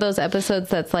kind of one of those episodes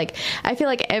that's like, I feel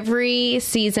like every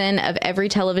season of every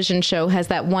television show has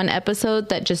that one episode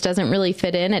that just doesn't really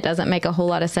fit in. It doesn't make a whole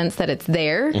lot of sense that it's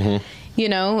there. Mm-hmm.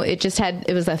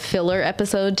 It was a filler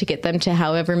episode to get them to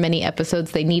however many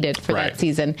episodes they needed for that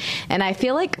season. And I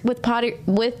feel like with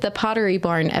the Pottery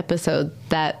Barn episode,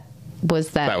 that was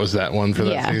that one for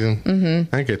that season.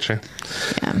 Mm-hmm. I get you.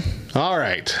 Yeah. All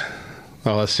right.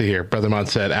 Well, let's see here. Brother Mod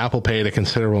said Apple paid a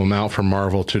considerable amount for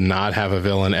Marvel to not have a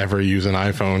villain ever use an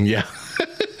iPhone. Yeah.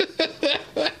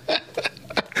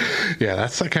 Yeah,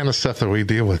 that's the kind of stuff that we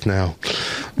deal with now.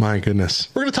 My goodness.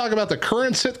 We're going to talk about the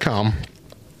current sitcom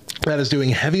that is doing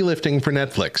heavy lifting for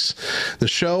Netflix. The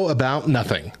show about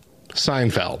nothing.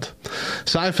 Seinfeld.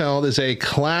 Seinfeld is a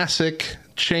classic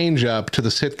change up to the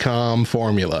sitcom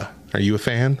formula. Are you a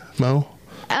fan, Mo?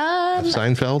 Of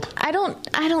Seinfeld? I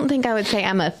don't think I would say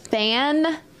I'm a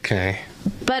fan. Okay.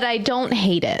 But I don't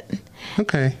hate it.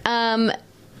 Okay. When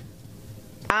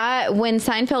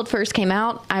Seinfeld first came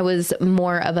out, I was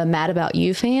more of a Mad About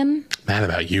You fan. Mad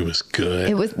About You was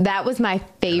good. That was my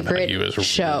favorite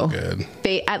show. Really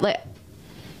good.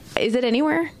 Is it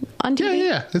anywhere on TV?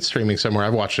 Yeah. It's streaming somewhere.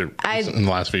 I've watched it in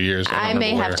the last few years. I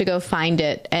may have to go find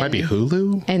it. Might be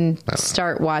Hulu? And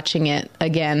start watching it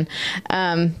again.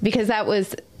 Because that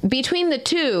was, between the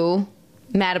two,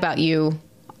 Mad About You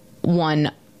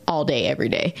won all day, every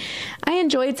day. I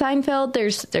enjoyed Seinfeld.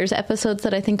 There's episodes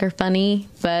that I think are funny,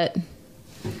 but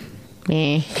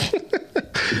meh.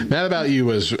 Mad About You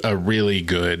was a really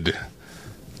good...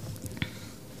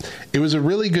 It was a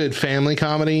really good family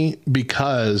comedy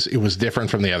because it was different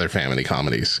from the other family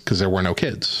comedies because there were no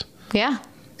kids. Yeah.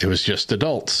 It was just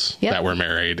adults that were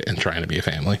married and trying to be a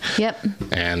family. Yep.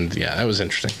 And yeah, that was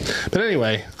interesting. But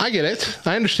anyway, I get it.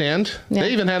 I understand. Yeah.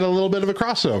 They even had a little bit of a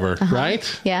crossover,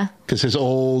 right? Yeah. Because his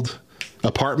old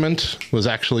apartment was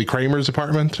actually Kramer's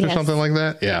apartment or something like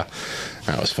that. Yeah.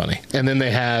 That was funny. And then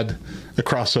they had a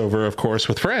crossover, of course,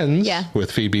 with Friends,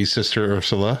 with Phoebe's sister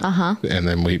Ursula. And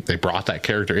then they brought that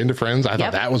character into Friends. I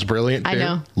thought that was brilliant, too. I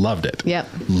know. Loved it. Yep.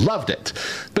 Loved it.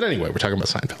 But anyway, we're talking about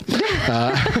Seinfeld.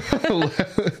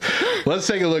 Let's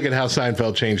take a look at how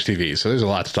Seinfeld changed TV. So there's a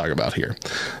lot to talk about here.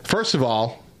 First of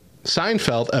all,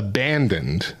 Seinfeld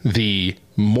abandoned the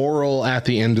moral at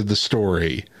the end of the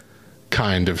story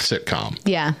kind of sitcom.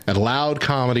 Yeah. It allowed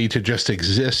comedy to just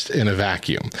exist in a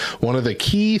vacuum. One of the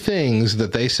key things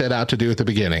that they set out to do at the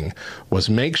beginning was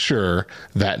make sure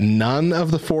that none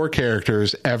of the four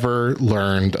characters ever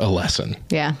learned a lesson.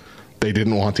 Yeah. They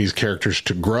didn't want these characters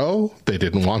to grow. They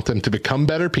didn't want them to become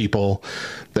better people.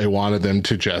 They wanted them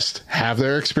to just have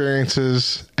their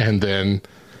experiences and then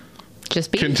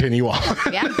just continue on.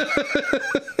 Yeah.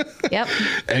 Yep.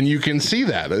 And you can see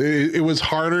that. It was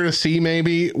harder to see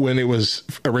maybe when it was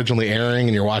originally airing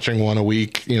and you're watching one a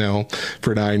week,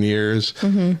 for 9 years.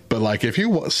 But like if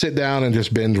you sit down and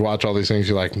just binge watch all these things,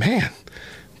 you're like, man,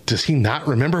 does he not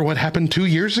remember what happened 2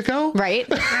 years ago? Right.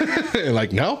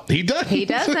 Like, no, he doesn't. He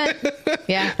doesn't.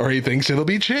 Yeah. Or he thinks it'll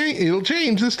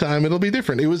change this time. It'll be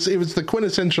different. It was the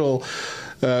quintessential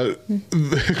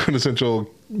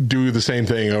do the same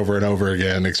thing over and over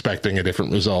again, expecting a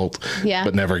different result,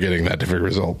 but never getting that different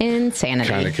result. Insanity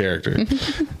kind of character.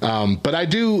 But I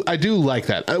do like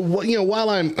that. While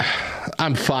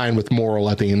I'm fine with moral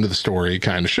at the end of the story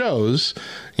kind of shows,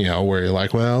 where you're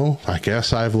like, well, I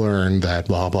guess I've learned that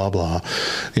blah blah blah.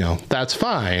 That's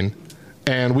fine.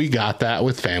 And we got that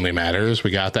with Family Matters. We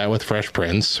got that with Fresh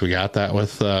Prince. We got that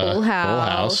with Full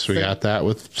House. We got that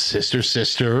with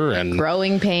Sister, and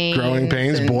Growing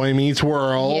Pains, Boy Meets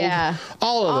World. Yeah,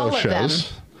 all of those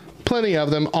shows. Plenty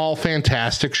of them, all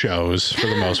fantastic shows for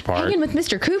the most part. Hanging with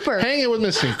Mr.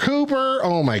 Cooper.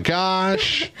 Oh my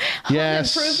gosh.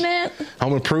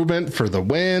 Home Improvement for the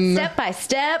win. Step by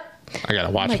Step. I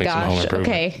gotta watch some Home Improvement.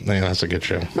 Okay. Yeah, that's a good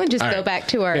show. We'll just go back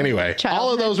to our childhood.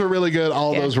 All of those were really good.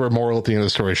 All of those were moral at the end of the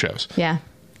story shows. Yeah.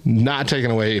 Not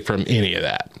taken away from any of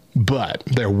that. But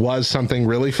there was something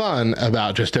really fun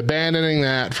about just abandoning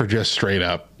that for just straight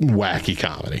up wacky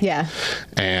comedy. Yeah.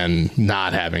 And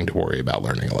not having to worry about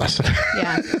learning a lesson.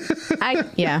 Yeah.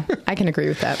 I can agree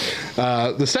with that.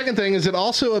 The second thing is it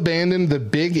also abandoned the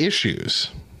big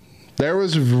issues. There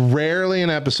was rarely an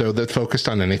episode that focused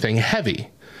on anything heavy.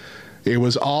 It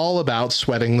was all about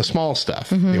sweating the small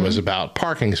stuff. It was about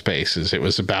parking spaces. It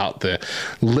was about the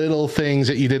little things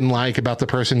that you didn't like about the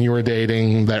person you were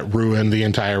dating that ruined the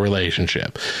entire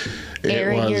relationship.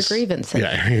 Airing your grievances.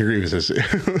 Yeah, airing your grievances.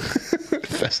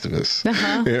 Festivus.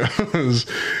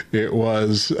 It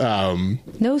was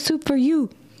no soup for you.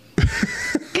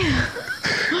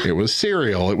 It was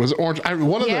cereal. It was orange.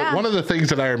 One of the things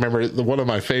that I remember, one of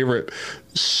my favorite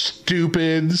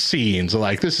stupid scenes,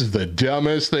 like this is the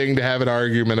dumbest thing to have an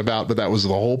argument about, but that was the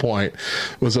whole point,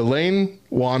 was Elaine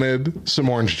wanted some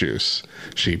orange juice.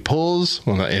 She pulls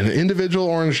an individual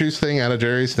orange juice thing out of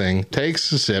Jerry's thing,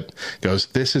 takes a sip, goes,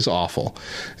 "This is awful."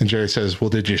 And Jerry says,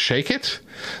 "Well, did you shake it?"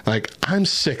 Like, I'm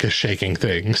sick of shaking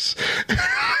things.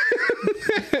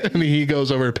 And he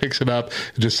goes over and picks it up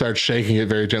and just starts shaking it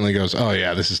very gently, goes, "Oh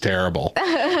yeah, this is terrible."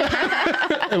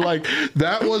 And like,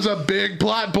 that was a big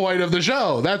plot point of the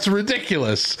show. That's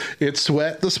ridiculous. It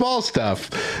sweat the small stuff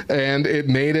and it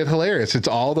made it hilarious. It's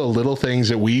all the little things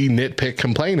that we nitpick,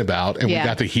 complain about, and we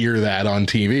got to hear that on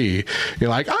TV. You're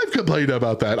like, I've complained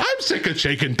about that. I'm sick of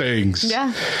shaking things. Yeah.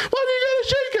 Why do you gotta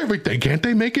shake everything? Can't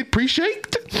they make it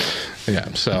pre-shaked?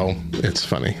 Yeah, so it's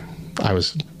funny. I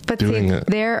was But doing see, it.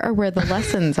 there are where the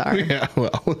lessons are. Yeah,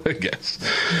 well, I guess.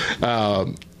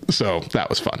 So that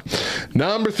was fun.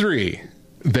 Number 3,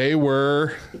 they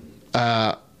were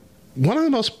one of the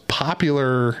most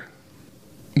popular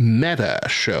meta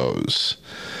shows.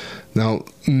 Now,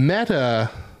 meta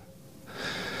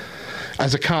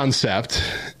as a concept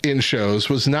in shows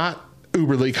was not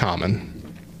uberly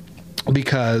common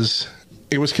because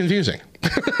it was confusing.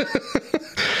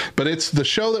 But it's the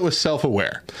show that was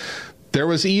self-aware. There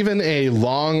was even a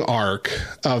long arc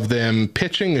of them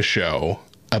pitching a show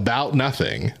about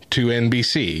nothing to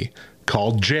NBC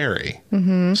called Jerry,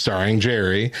 starring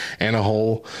Jerry and a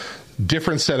whole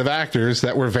different set of actors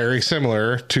that were very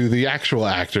similar to the actual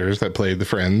actors that played the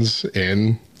friends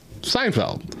in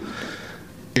Seinfeld.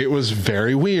 It was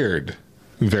very weird,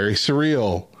 very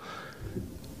surreal.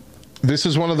 This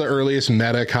is one of the earliest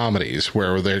meta comedies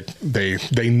where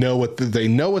they know what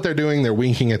they're doing. They're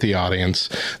winking at the audience.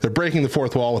 They're breaking the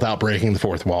fourth wall without breaking the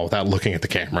fourth wall, without looking at the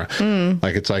camera.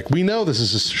 Like, it's like, we know this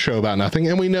is a show about nothing,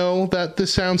 and we know that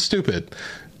this sounds stupid.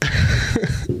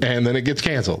 And then it gets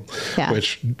canceled,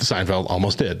 which Seinfeld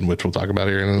almost did, which we'll talk about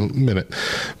here in a minute.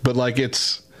 But like,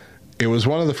 it was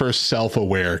one of the first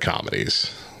self-aware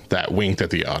comedies that winked at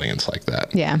the audience like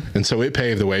that. Yeah. And so it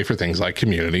paved the way for things like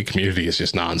Community. Community is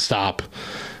just nonstop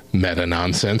meta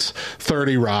nonsense.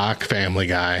 30 Rock, Family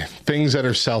Guy, things that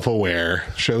are self-aware,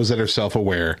 shows that are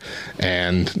self-aware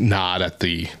and nod at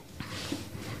the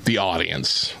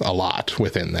audience a lot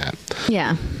within that.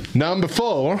 Yeah. Number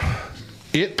 4,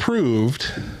 it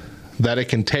proved that it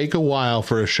can take a while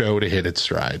for a show to hit its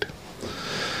stride.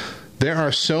 There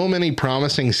are so many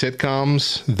promising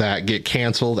sitcoms that get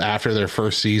canceled after their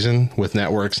first season with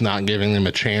networks not giving them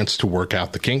a chance to work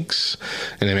out the kinks,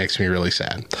 and it makes me really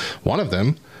sad. One of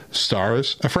them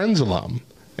stars a Friends alum,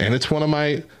 and it's one of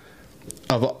my...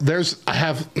 I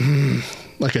have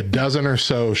like a dozen or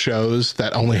so shows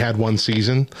that only had one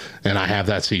season, and I have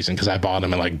that season because I bought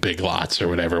them in like Big Lots or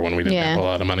whatever when we didn't have a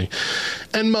lot of money.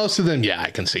 And most of them,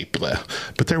 I can see.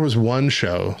 But there was one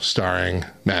show starring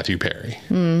Matthew Perry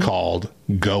called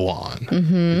Go On.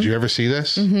 Did you ever see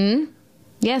this?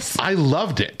 Yes. I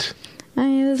loved it.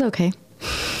 It was okay.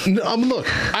 Look,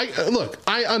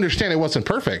 I understand it wasn't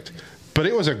perfect, but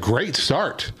it was a great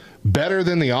start. Better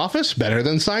than The Office, better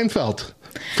than Seinfeld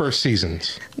first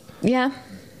seasons. Yeah.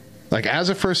 Like, as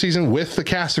a first season with the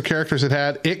cast of characters it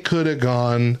had, it could have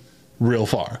gone real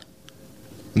far.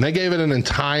 And they gave it an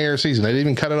entire season. They didn't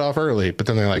even cut it off early, but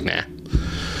then they're like, nah.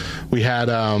 We had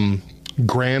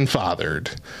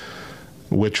Grandfathered,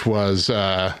 which was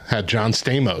had John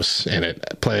Stamos in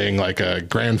it, playing like a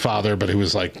grandfather, but who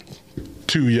was like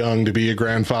too young to be a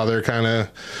grandfather kind of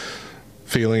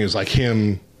feeling. It was like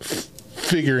him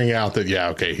figuring out that,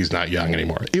 he's not young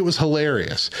anymore. It was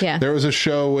hilarious. Yeah. There was a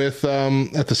show with,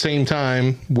 at the same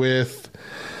time with,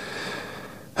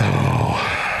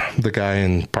 the guy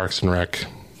in Parks and Rec,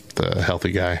 the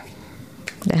healthy guy.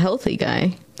 The healthy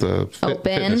guy? The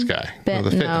Ben? Fitness guy. Ben, no,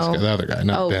 the fitness guy. The other guy,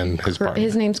 not Ben, his partner.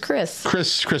 His name's Chris.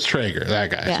 Chris Traeger, that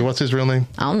guy. Yeah. So what's his real name?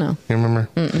 I don't know. You remember?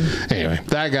 Anyway,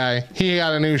 that guy, he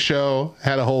got a new show,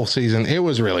 had a whole season. It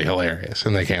was really hilarious,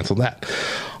 and they canceled that.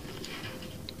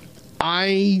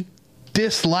 I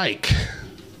dislike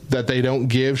that they don't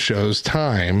give shows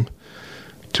time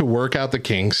to work out the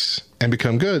kinks and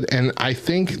become good. And I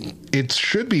think it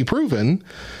should be proven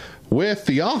with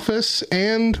The Office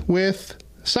and with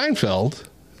Seinfeld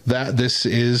that this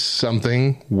is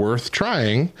something worth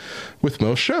trying with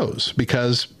most shows,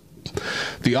 because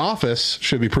The Office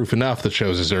should be proof enough that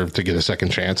shows deserve to get a second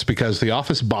chance, because The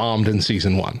Office bombed in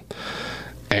season 1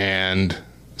 and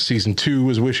season 2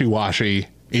 was wishy-washy.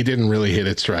 It didn't really hit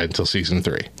its stride until season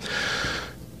 3.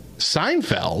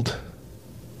 Seinfeld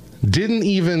didn't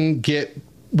even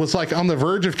was like on the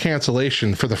verge of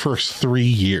cancellation for the first 3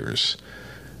 years.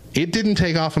 It didn't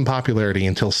take off in popularity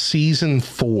until season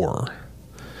 4,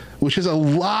 which is a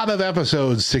lot of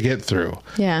episodes to get through.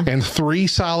 Yeah. And 3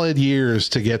 solid years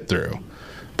to get through.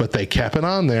 But they kept it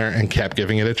on there and kept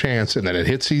giving it a chance. And then it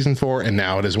hit season 4, and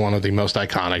now it is one of the most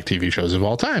iconic TV shows of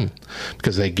all time,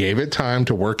 because they gave it time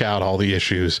to work out all the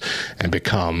issues and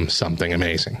become something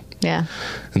amazing. Yeah.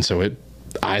 And so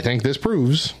I think this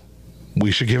proves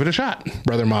we should give it a shot.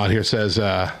 Brother Maud here says,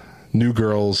 New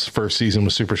Girl's first season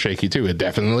was super shaky too. It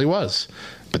definitely was.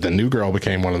 But then New Girl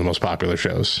became one of the most popular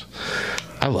shows.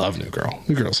 I love New Girl.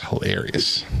 New Girl's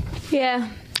hilarious. Yeah.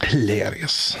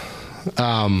 Hilarious.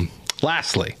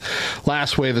 Lastly,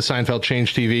 last way the Seinfeld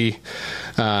changed TV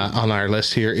on our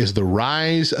list here is the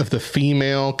rise of the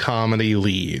female comedy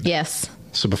lead. Yes.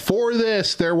 So before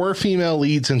this, there were female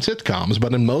leads in sitcoms,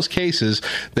 but in most cases,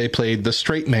 they played the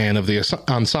straight man of the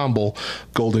ensemble,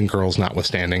 Golden Girls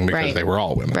notwithstanding, because they were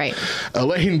all women. Right.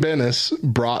 Elaine Bennis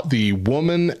brought the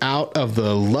woman out of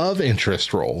the love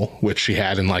interest role, which she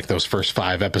had in like those first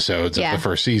 5 episodes of the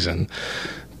first season.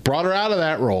 Brought her out of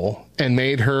that role and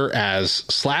made her as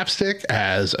slapstick,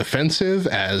 as offensive,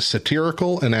 as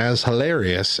satirical, and as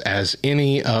hilarious as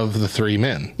any of the 3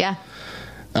 men. Yeah.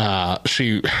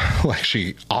 She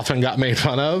often got made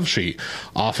fun of. She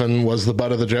often was the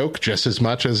butt of the joke just as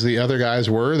much as the other guys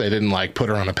were. They didn't like put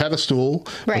her on a pedestal,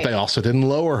 but they also didn't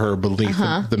lower her beneath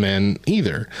the men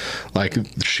either. Like,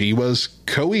 she was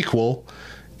co-equal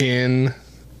in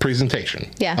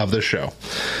presentation of the show.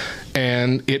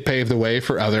 And it paved the way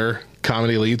for other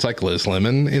comedy leads like Liz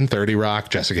Lemon in 30 Rock,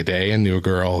 Jessica Day in New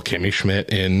Girl, Kimmy Schmidt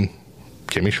in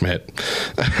Kimmy Schmidt,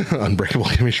 Unbreakable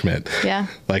Kimmy Schmidt. Yeah.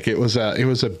 Like, it was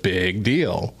a big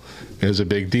deal. It was a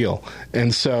big deal.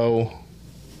 And so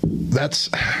that's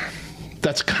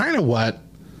kind of what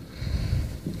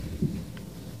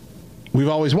we've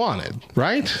always wanted,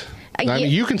 right? I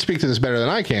mean, you can speak to this better than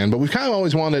I can, but we've kind of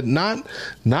always wanted not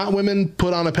women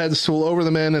put on a pedestal over the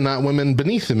men and not women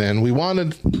beneath the men. We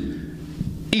wanted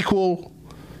equal,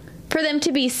 for them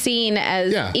to be seen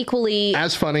as equally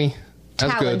as funny,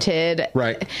 talented. As good.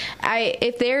 Right.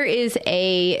 If there is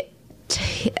a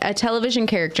television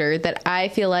character that I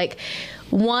feel like,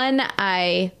 one,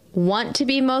 I want to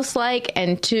be most like,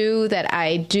 and 2, that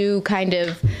I do kind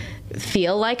of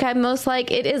feel like I'm most like,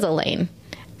 it is Elaine.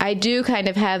 I do kind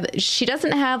of have, she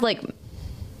doesn't have like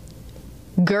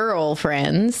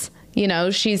girlfriends, you know,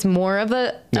 she's more of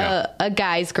a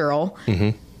guy's girl,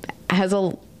 has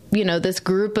this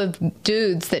group of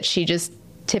dudes that she just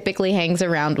typically hangs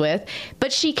around with,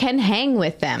 but she can hang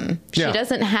with them. She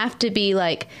doesn't have to be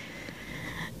like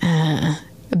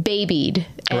babied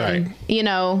and,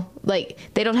 like,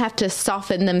 they don't have to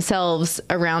soften themselves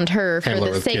around her for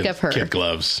the sake of her. Kid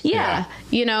gloves. Yeah.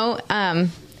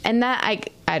 And that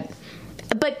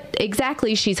but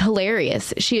exactly, she's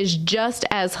hilarious. She is just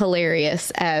as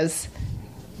hilarious as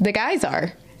the guys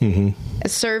are.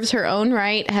 Serves her own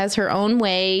right, has her own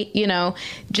way,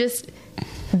 just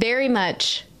very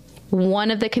much one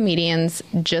of the comedians,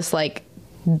 just like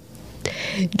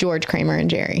George, Kramer, and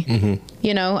Jerry.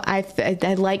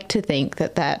 I like to think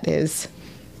that is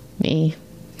me.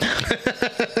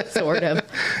 Sort of.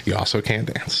 You also can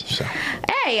dance. So.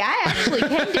 Hey, I actually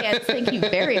can dance. Thank you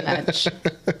very much.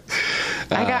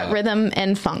 I got rhythm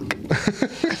and funk.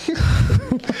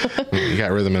 You got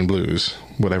rhythm and blues.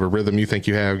 Whatever rhythm you think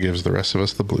you have gives the rest of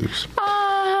us the blues.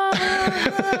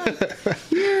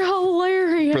 You're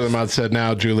hilarious. Brother Mod said,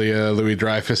 now Julia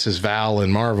Louis-Dreyfus is Val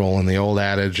in Marvel, and the old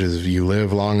adage is you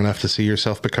live long enough to see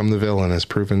yourself become the villain is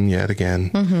proven yet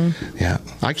again. Yeah.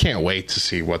 I can't wait to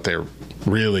see what they're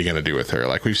really going to do with her.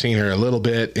 Like, we've seen her a little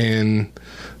bit in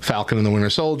Falcon and the Winter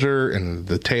Soldier and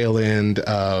the tail end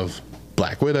of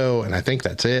Black Widow, and I think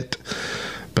that's it.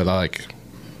 But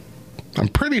I'm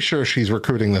pretty sure she's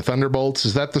recruiting the Thunderbolts.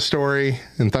 Is that the story?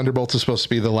 And Thunderbolts is supposed to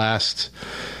be the last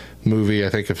movie, I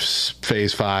think, of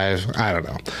Phase 5. I don't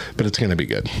know, but it's going to be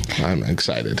good. I'm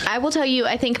excited. I will tell you,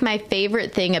 I think my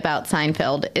favorite thing about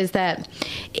Seinfeld is that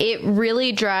it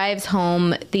really drives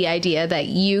home the idea that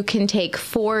you can take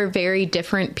 4 very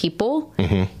different people.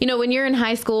 When you're in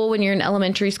high school, when you're in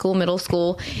elementary school, middle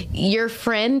school, your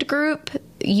friend group,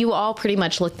 you all pretty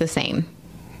much look the same.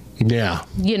 Yeah.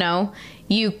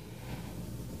 You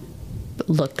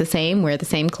look the same, wear the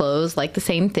same clothes, like the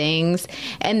same things.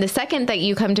 And the second that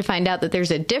you come to find out that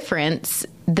there's a difference,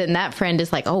 then that friend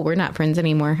is like, oh, we're not friends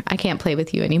anymore. I can't play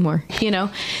with you anymore,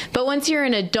 But once you're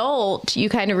an adult, you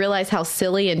kind of realize how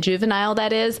silly and juvenile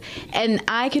that is. And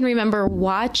I can remember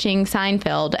watching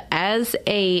Seinfeld as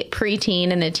a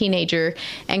preteen and a teenager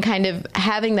and kind of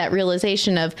having that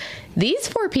realization of these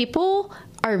 4 people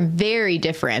are very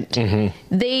different.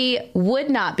 They would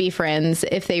not be friends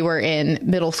if they were in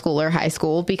middle school or high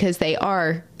school because they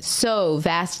are so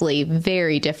vastly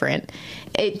very different.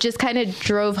 It just kind of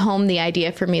drove home the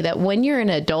idea for me that when you're an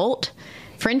adult,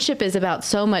 friendship is about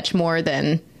so much more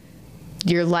than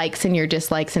your likes and your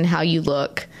dislikes and how you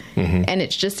look. And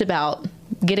it's just about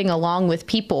getting along with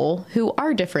people who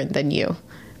are different than you.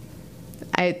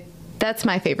 That's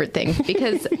my favorite thing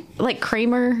because like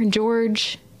Kramer,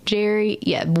 George, Jerry,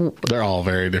 they're all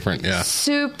very different. Yeah,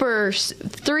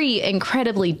 3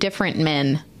 incredibly different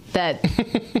men that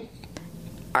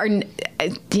are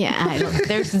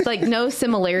there's like no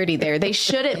similarity there. They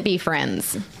shouldn't be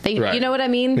friends. You know what I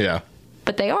mean? Yeah,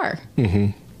 but they are.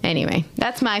 Anyway,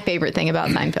 that's my favorite thing about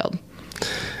Seinfeld.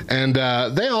 And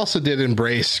they also did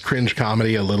embrace cringe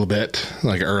comedy a little bit,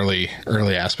 like early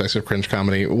aspects of cringe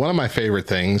comedy. One of my favorite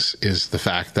things is the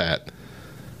fact that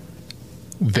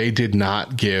they did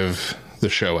not give the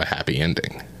show a happy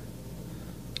ending.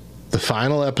 The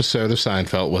final episode of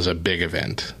Seinfeld was a big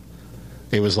event.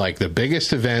 It was like the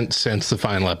biggest event since the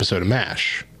final episode of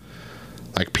MASH.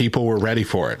 Like, people were ready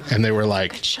for it, and they were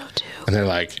like, good show too. And they're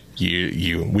like,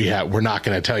 we're not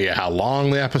going to tell you how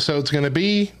long the episode's going to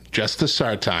be, just the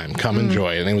start time. Come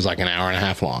enjoy it. And it was like an hour and a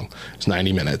half long. It's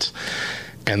 90 minutes.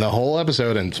 And the whole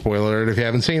episode, and spoiler alert if you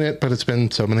haven't seen it, but it's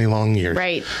been so many long years.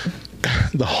 Right.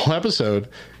 The whole episode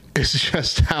is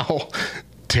just how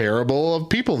terrible of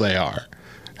people they are.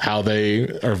 How they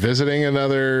are visiting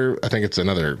another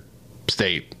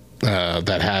state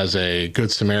that has a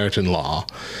Good Samaritan law,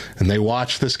 and they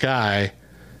watch this guy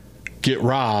get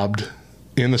robbed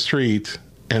in the street,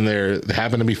 and they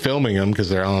happen to be filming him because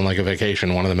they're on like a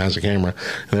vacation. One of them has a camera,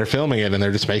 and they're filming it, and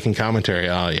they're just making commentary.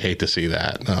 Oh, you hate to see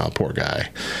that. Oh, poor guy.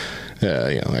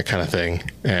 That kind of thing.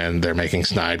 And they're making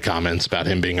snide comments about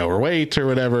him being overweight or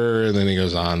whatever, and then he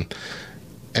goes on,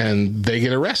 and they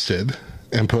get arrested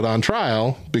and put on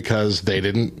trial because they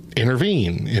didn't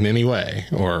intervene in any way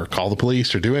or call the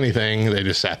police or do anything. They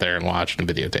just sat there and watched and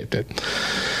videotaped it.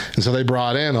 And so they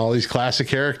brought in all these classic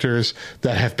characters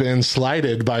that have been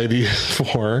slighted by these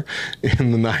four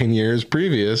in the 9 years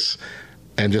previous,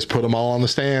 and just put them all on the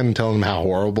stand and tell them how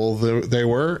horrible they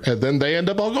were. And then they end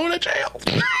up all going to jail.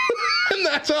 And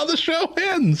that's how the show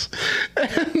ends.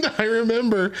 And I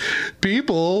remember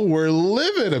people were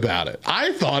livid about it.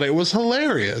 I thought it was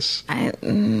hilarious. I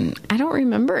don't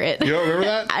remember it. You don't remember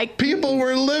that? People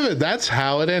were livid. That's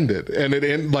how it ended. And it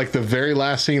ended, like, the very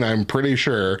last scene, I'm pretty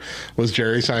sure, was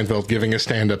Jerry Seinfeld giving a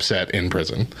stand-up set in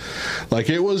prison. Like,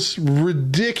 it was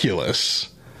ridiculous.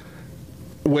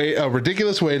 A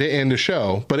ridiculous way to end a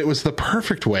show, but it was the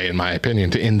perfect way, in my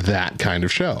opinion, to end that kind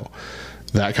of show.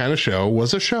 That kind of show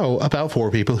was a show about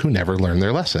four people who never learned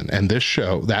their lesson. And this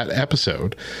show, that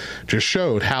episode, just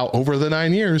showed how over the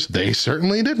 9 years, they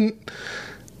certainly didn't.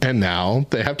 And now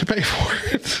they have to pay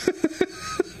for it.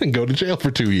 And go to jail for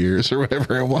 2 years or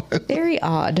whatever it was. Very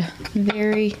odd.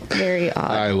 Very, very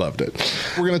odd. I loved it.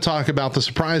 We're going to talk about the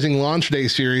surprising launch day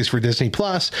series for Disney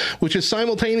Plus, which is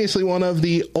simultaneously one of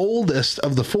the oldest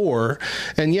of the four,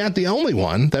 and yet the only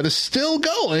one that is still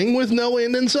going with no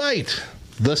end in sight.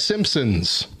 The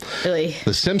Simpsons. Really?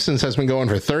 The Simpsons has been going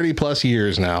for 30 plus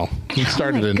years now. It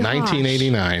started in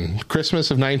 1989. Christmas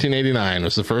of 1989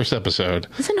 was the first episode.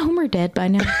 Isn't Homer dead by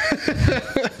now?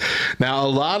 Now, a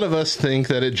lot of us think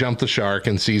that it jumped the shark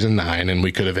in season 9 and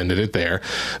we could have ended it there.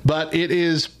 But it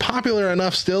is popular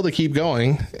enough still to keep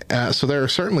going. So there are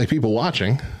certainly people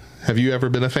watching. Have you ever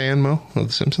been a fan, Mo, of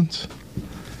The Simpsons?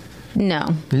 No.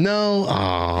 No?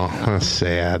 Oh, that's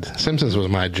sad. Simpsons was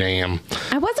my jam.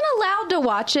 I wasn't allowed to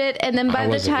watch it, and then by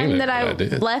the time that I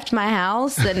left my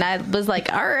house, and I was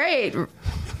like, all right,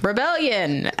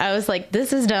 rebellion. I was like,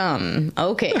 this is dumb.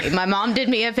 Okay. My mom did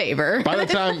me a favor. By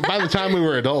the time we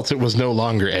were adults, it was no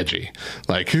longer edgy.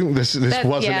 Like, this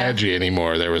wasn't edgy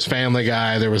anymore. There was Family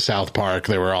Guy, there was South Park,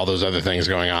 there were all those other things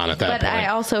going on at that point. But I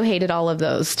also hated all of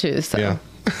those, too, so. Yeah.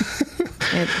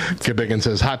 Kibbigan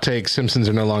says, hot take, Simpsons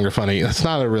are no longer funny. That's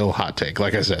not a real hot take.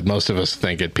 Like I said, most of us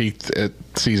think it peaked at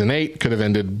season 8, could have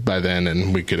ended by then,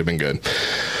 and we could have been good.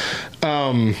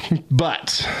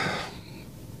 But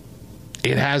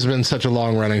it has been such a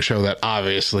long-running show that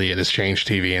obviously it has changed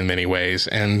TV in many ways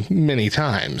and many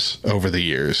times over the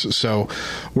years. So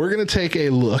we're going to take a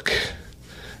look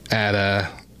at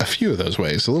a few of those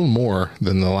ways, a little more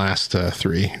than the last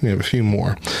 3. We have a few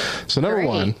more. So number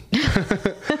one,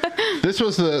 this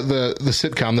was the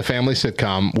sitcom, the family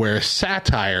sitcom, where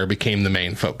satire became the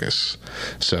main focus.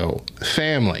 So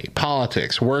family,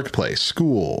 politics, workplace,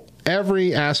 school,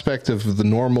 every aspect of the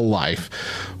normal life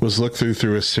was looked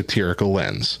through a satirical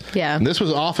lens. Yeah. And this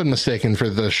was often mistaken for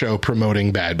the show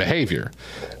promoting bad behavior.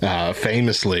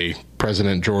 Famously,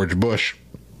 President George Bush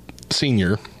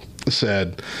Sr.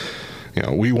 said,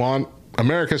 we want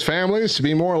America's families to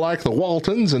be more like the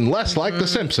Waltons and less like the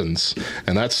Simpsons.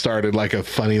 And that started like a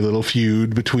funny little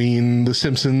feud between the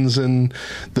Simpsons and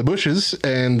the Bushes.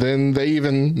 And then they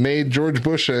even made George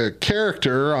Bush a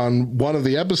character on one of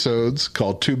the episodes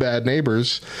called Two Bad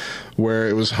Neighbors, where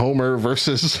it was Homer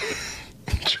versus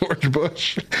George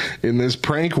Bush in this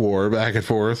prank war back and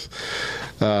forth.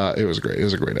 It was great. It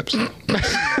was a great episode.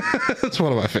 That's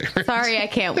one of my favorites. Sorry, I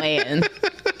can't weigh in.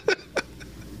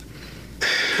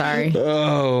 Sorry.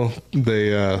 Oh,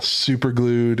 they super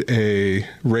glued a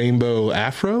rainbow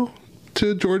afro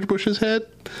to George Bush's head,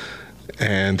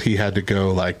 and he had to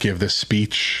go give this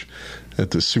speech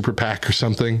at the Super PAC or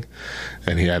something,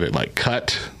 and he had it like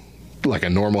cut like a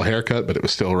normal haircut, but it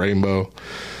was still rainbow.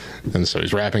 And so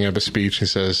he's wrapping up his speech. He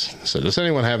says, "So does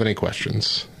anyone have any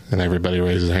questions?" And everybody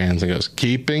raises their hands and goes,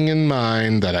 "Keeping in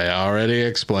mind that I already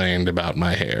explained about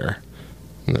my hair."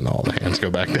 And then all the hands go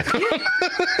back down.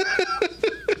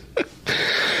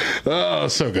 Oh,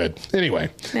 so good.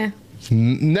 Anyway,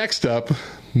 next up,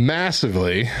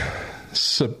 massively,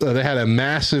 they had a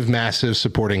massive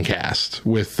supporting cast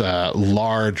with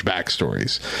large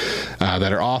backstories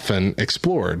that are often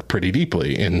explored pretty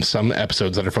deeply in some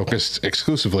episodes that are focused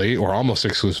exclusively or almost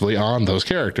exclusively on those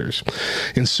characters.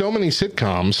 In so many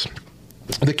sitcoms,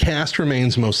 the cast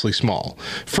remains mostly small.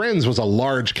 Friends was a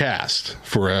large cast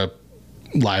for a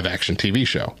live action TV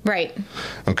show. Right.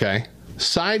 Okay.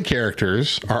 Side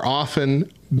characters are often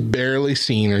barely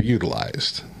seen or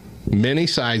utilized. Many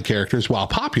side characters, while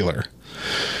popular,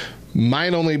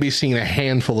 might only be seen a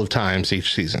handful of times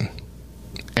each season,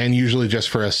 and usually just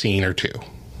for a scene or two.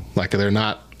 Like, they're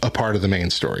not a part of the main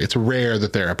story. It's rare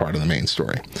that they're a part of the main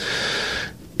story.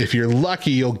 If you're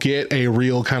lucky, you'll get a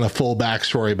real kind of full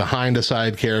backstory behind a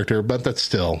side character, but that's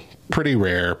still pretty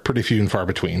rare, pretty few and far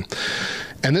between.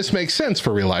 And this makes sense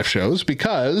for real life shows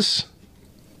because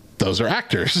those are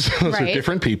actors. Those are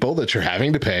different people that you're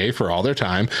having to pay for all their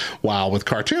time. While with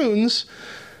cartoons,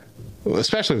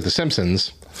 especially with The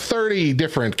Simpsons, 30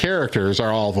 different characters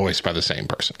are all voiced by the same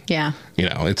person. Yeah. You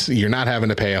know, you're not having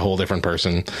to pay a whole different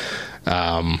person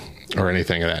or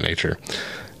anything of that nature.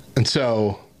 And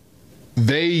so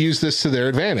they use this to their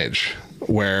advantage,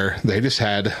 where they just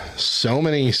had so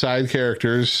many side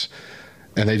characters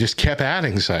and they just kept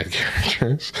adding side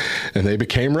characters, and they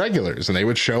became regulars, and they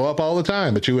would show up all the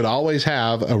time. But you would always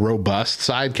have a robust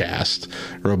side cast,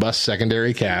 robust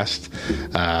secondary cast.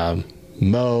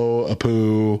 Mo,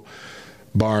 Apu,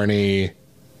 Barney,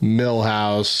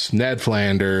 Milhouse, Ned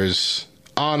Flanders,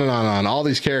 on and on and on. All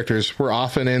these characters were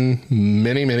often in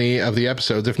many of the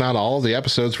episodes, if not all of the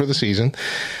episodes for the season.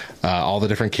 All the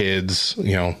different kids,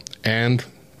 you know, and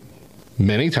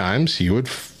many times you would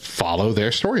follow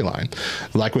their storyline.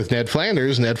 Like with Ned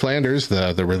Flanders,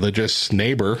 the religious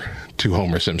neighbor to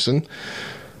Homer Simpson,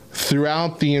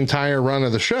 throughout the entire run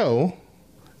of the show,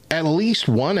 at least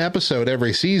one episode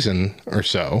every season or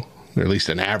so, or at least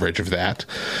an average of that,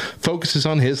 focuses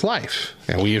on his life.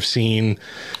 And we have seen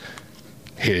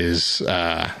his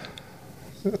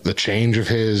the change of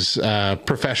his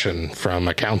profession from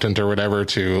accountant or whatever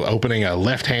to opening a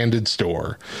left-handed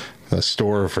store, a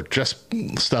store for just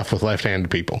stuff with left-handed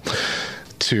people,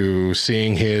 to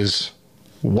seeing his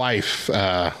wife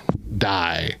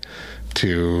die,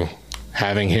 to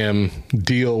having him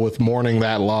deal with mourning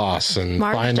that loss and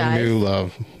finding new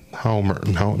love. Homer,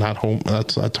 no, not Homer.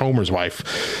 That's Homer's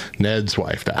wife. Ned's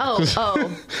wife died. Oh,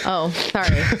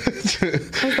 sorry.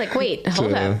 I was like, wait,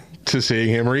 hold up. To seeing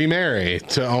him remarry,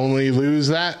 to only lose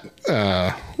that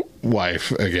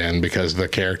wife again because the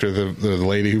character, the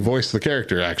lady who voiced the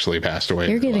character, actually passed away.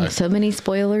 You're giving so many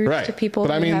spoilers to people.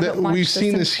 But I mean, we've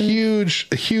seen this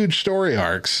huge story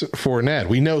arcs for Ned.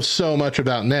 We know so much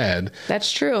about Ned.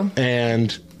 That's true.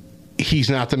 And he's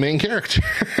not the main character.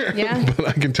 Yeah. But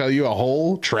I can tell you a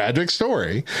whole tragic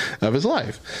story of his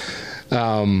life.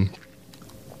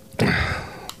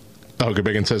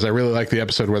 Goodbiggin says, I really like the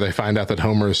episode where they find out that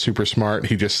Homer is super smart.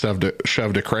 He just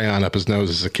shoved a crayon up his nose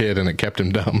as a kid and it kept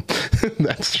him dumb.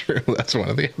 That's true. That's one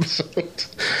of the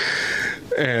episodes.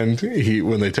 And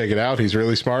when they take it out, he's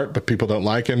really smart, but people don't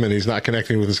like him and he's not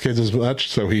connecting with his kids as much.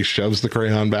 So he shoves the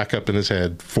crayon back up in his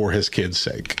head for his kids'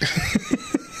 sake.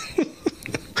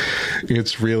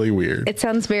 It's really weird. It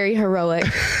sounds very heroic.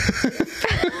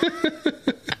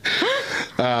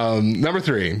 Number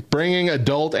 3, bringing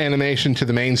adult animation to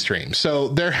the mainstream. So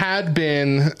there had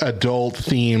been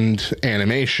adult-themed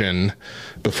animation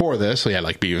before this. We had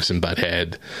like Beavis and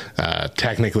Butthead.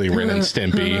 Technically, Ren and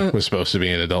Stimpy was supposed to be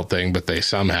an adult thing, but they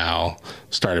somehow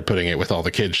started putting it with all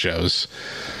the kids shows.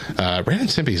 Ren and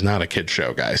Stimpy's not a kid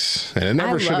show, guys, and it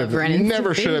never should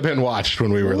have been watched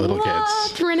when we were little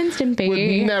kids. Ren and Stimpy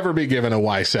would never be given a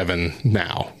Y7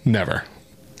 now. Never.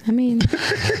 I mean,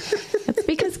 that's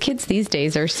because kids these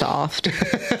days are soft.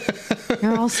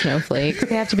 They're all snowflakes.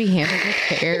 They have to be handled with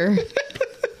care.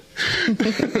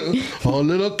 Oh,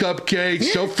 little cupcake,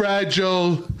 so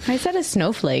fragile. I said a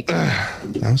snowflake. I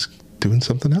was doing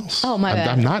something else. Oh, my bad.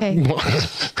 I'm not. Okay.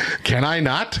 Can I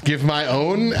not give my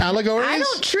own allegories? I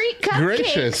don't treat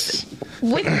cupcakes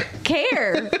with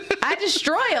care. I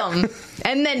destroy them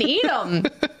and then eat them.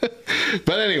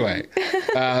 But anyway,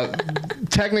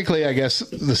 technically, I guess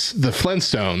the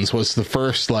Flintstones was the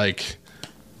first, like,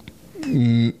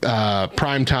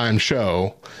 primetime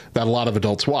show that a lot of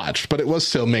adults watched, but it was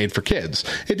still made for kids.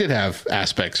 It did have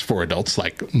aspects for adults,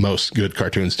 like most good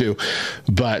cartoons do,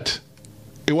 but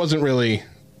it wasn't really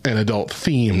an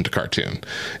adult-themed cartoon.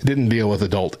 It didn't deal with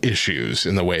adult issues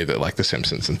in the way that, like, The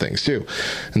Simpsons and things do.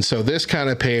 And so this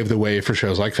kind of paved the way for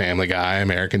shows like Family Guy,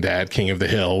 American Dad, King of the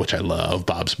Hill, which I love,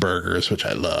 Bob's Burgers, which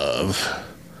I love.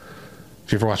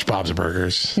 Did you ever watch Bob's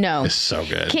Burgers? No. It's so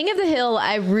good. King of the Hill,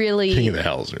 King of the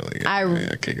Hill is really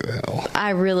good. King of the Hill. I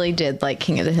really did like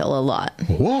King of the Hill a lot.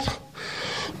 What?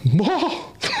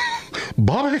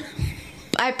 Bobby?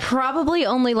 I probably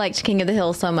only liked King of the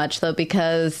Hill so much, though,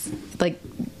 because, like,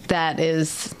 that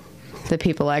is the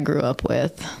people I grew up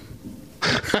with.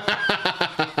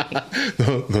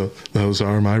 Those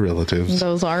are my relatives.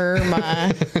 Those are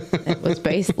my... It was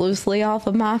based loosely off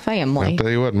of my family. I'll tell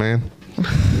you what, man.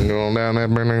 Going down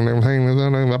that burning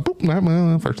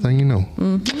everything, first thing you know.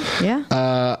 Mm-hmm. Yeah.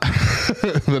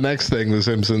 The next thing The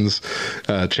Simpsons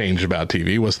changed about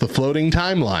TV was the floating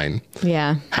timeline.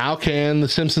 Yeah. How can The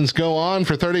Simpsons go on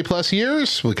for 30 plus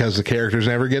years? Because the characters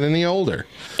never get any older.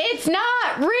 It's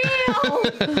not real.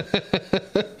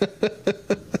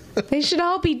 They should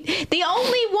all be... The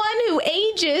only one who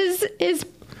ages is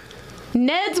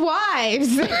Ned's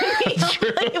wives.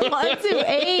 The only ones who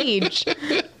age.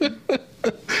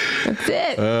 That's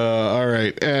it. All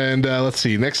right. And let's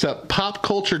see. Next up, pop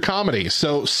culture comedy.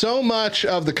 So much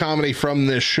of the comedy from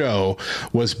this show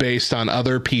was based on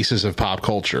other pieces of pop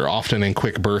culture, often in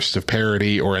quick bursts of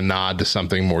parody or a nod to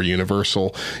something more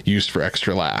universal used for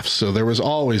extra laughs. So there was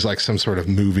always like some sort of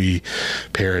movie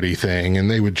parody thing, and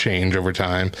they would change over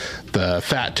time. The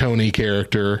Fat Tony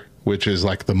character, which is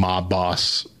like the mob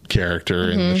boss character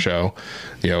in the show,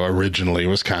 originally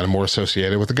was kind of more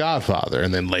associated with The Godfather,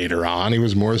 and then later on he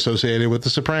was more associated with The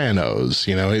Sopranos.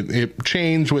 It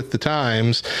changed with the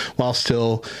times while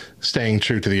still staying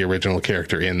true to the original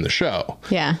character in the show.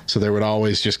 Yeah. So there would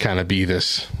always just kind of be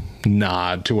this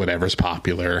nod to whatever's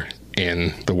popular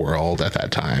in the world at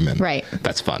that time, and right.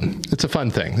 That's fun. It's a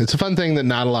fun thing. It's a fun thing that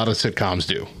not a lot of sitcoms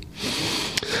do.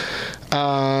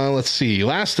 Let's see.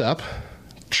 Last up,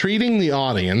 treating the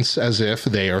audience as if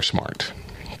they are smart.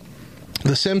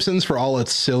 The Simpsons, for all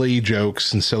its silly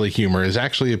jokes and silly humor, is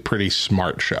actually a pretty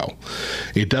smart show.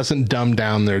 It doesn't dumb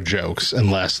down their jokes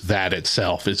unless that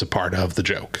itself is a part of the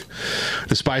joke.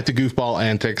 Despite the goofball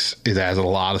antics, it has a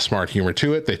lot of smart humor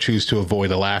to it. They choose to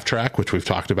avoid a laugh track, which we've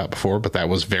talked about before, but that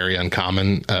was very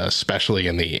uncommon, especially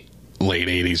in the late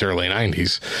 80s, early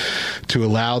 90s, to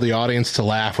allow the audience to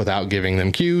laugh without giving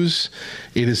them cues.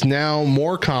 It is now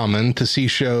more common to see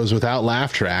shows without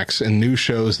laugh tracks, and new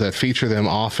shows that feature them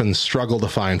often struggle to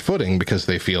find footing because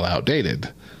they feel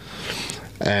outdated.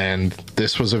 And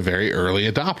this was a very early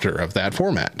adopter of that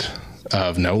format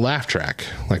of no laugh track.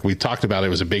 Like we talked about, it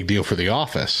was a big deal for The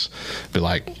Office. But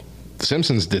like The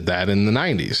Simpsons did that in the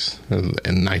 90s,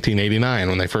 in 1989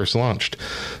 when they first launched.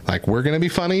 Like, we're going to be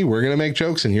funny, we're going to make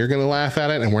jokes, and you're going to laugh at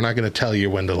it, and we're not going to tell you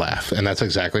when to laugh. And that's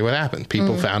exactly what happened.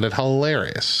 People found it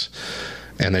hilarious,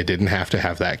 and they didn't have to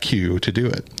have that cue to do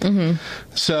it.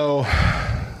 So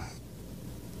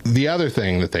the other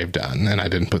thing that they've done, and I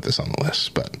didn't put this on the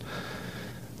list, but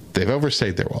they've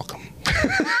overstayed their welcome.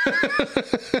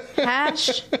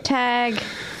 Hashtag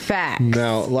facts.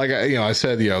 Now, like I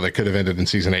said, they could have ended in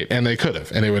season 8, and they could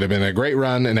have, and it would have been a great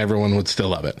run, and everyone would still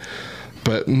love it.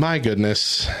 But my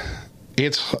goodness,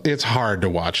 it's hard to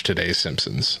watch today's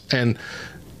Simpsons, and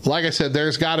like I said,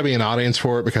 there's got to be an audience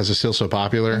for it because it's still so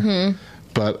popular.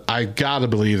 But I got to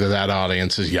believe that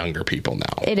audience is younger people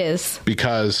now. It is,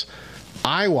 because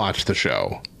I watch the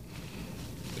show,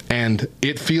 and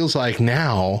it feels like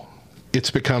now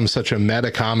it's become such a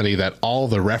meta comedy that all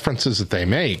the references that they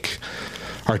make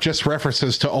are just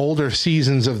references to older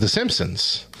seasons of The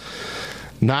Simpsons,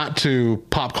 not to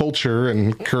pop culture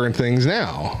and current things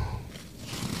now.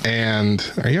 And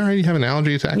are you already having an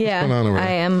allergy attack? Yeah, What's going on over there?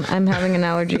 I am. I'm having an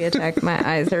allergy attack. My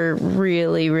eyes are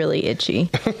really, really itchy.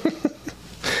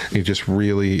 You're just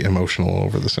really emotional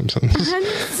over The Simpsons. I'm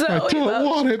so I don't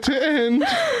want it to end.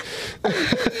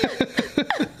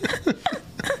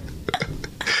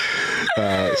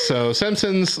 So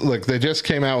Simpsons, look, they just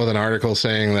came out with an article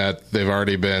saying that they've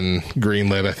already been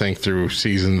greenlit, I think, through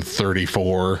season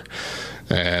 34,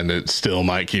 and it still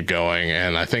might keep going.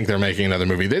 And I think they're making another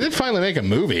movie. They did finally make a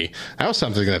movie. That was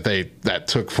something that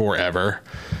took forever.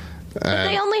 But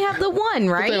they only have the one,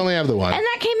 right? They only have the one. And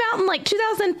that came out in like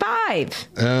 2005.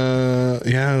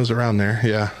 Yeah, it was around there.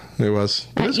 Yeah, it was.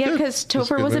 Yeah, because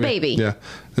Topher was a baby. Yeah,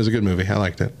 it was a good movie. I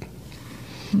liked it.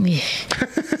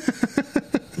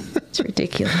 It's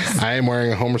ridiculous. I am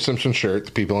wearing a Homer Simpson shirt.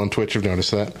 The people on Twitch have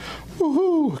noticed that.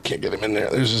 Woohoo! Woo! Can't get him in there.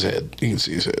 There's his head. You can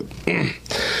see his head.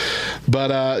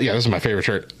 But yeah, this is my favorite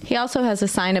shirt. He also has a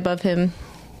sign above him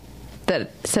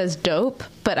that says dope,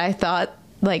 but I thought,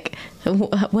 like,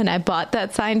 when I bought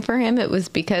that sign for him, it was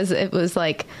because it was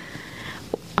like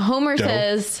Homer dope.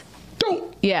 Says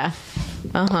dope. Yeah.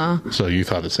 So you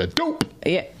thought it said dope.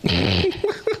 Yeah.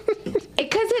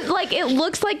 Because it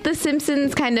looks like the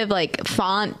Simpsons kind of like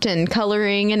font and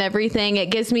coloring and everything.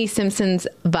 It gives me Simpsons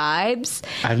vibes.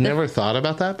 I've never thought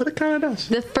about that, but it kind of does.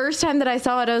 The first time that I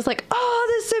saw it, I was like,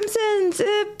 oh, the Simpsons,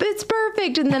 it's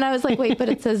perfect. And then I was like, wait, but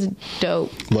it says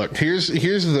dope. Look, here's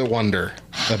the wonder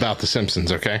about the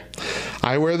Simpsons, okay?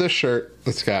 I wear this shirt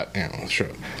that's got,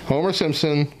 Homer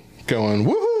Simpson going,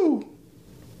 woohoo!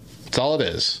 That's all it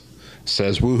is. It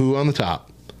says woohoo on the top.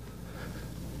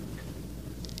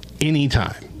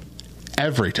 Anytime,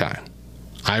 every time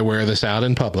I wear this out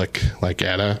in public, like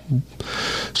at a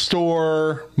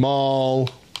store,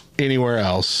 mall, anywhere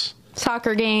else,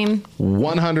 soccer game,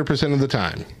 100% of the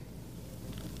time,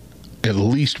 at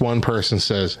least one person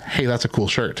says, hey, that's a cool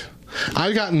shirt.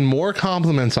 I've gotten more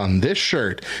compliments on this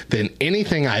shirt than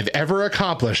anything I've ever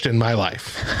accomplished in my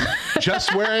life.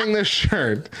 Just wearing this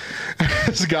shirt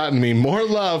has gotten me more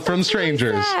love from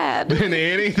strangers than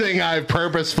anything I've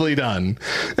purposefully done.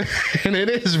 And it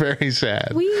is very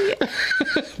sad.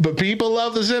 But people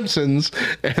love The Simpsons,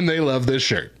 and they love this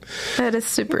shirt. That is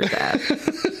super sad.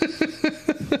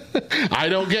 I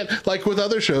don't get, like with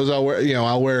other shows,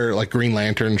 I'll wear like Green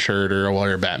Lantern shirt, or I'll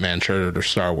wear a Batman shirt, or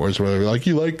Star Wars, where they're like,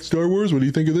 you like Star Wars? What do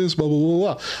you think of this? Blah, blah,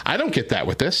 blah, blah. I don't get that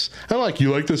with this. I'm like,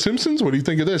 you like The Simpsons? What do you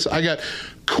think of this? I got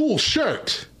cool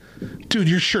shirt. Dude,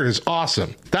 your shirt is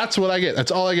awesome. That's what I get.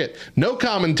 That's all I get. No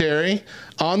commentary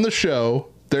on the show.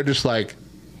 They're just like,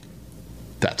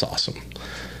 that's awesome.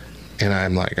 And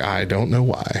I'm like, I don't know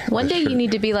why. One day you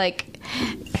need to be like,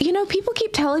 people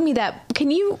keep telling me that. Can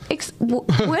you,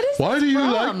 what is why do you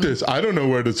like this? I don't know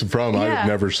where this is from. Yeah. I've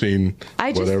never seen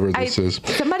whatever this is.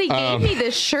 Somebody gave me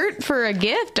this shirt for a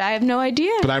gift. I have no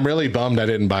idea. But I'm really bummed I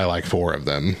didn't buy like 4 of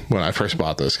them when I first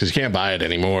bought this, because you can't buy it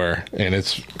anymore. And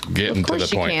it's getting to the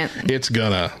point. It's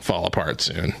gonna fall apart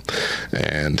soon.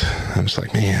 And I'm just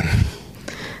like, man.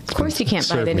 Of course you can't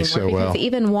buy it anymore, because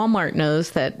even Walmart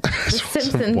knows that The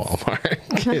Simpsons... Walmart.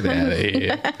 Get out of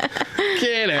here.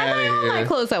 Get out of here. I buy all my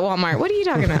clothes at Walmart. What are you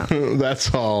talking about?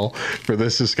 That's all for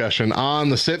this discussion on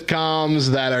the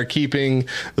sitcoms that are keeping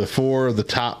the 4 of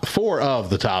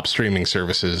the top streaming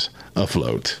services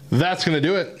afloat. That's going to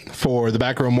do it for the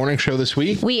Back Row Morning Show this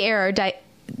week. We air our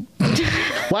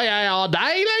our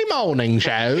daily morning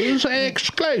shows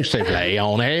exclusively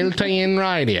on LTN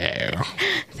Radio.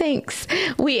 Thanks.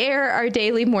 We air our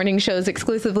daily morning shows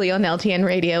exclusively on LTN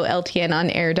Radio,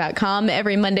 LTNOnAir.com,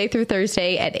 every Monday through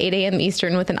Thursday at 8 a.m.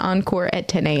 Eastern, with an encore at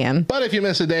 10 a.m. But if you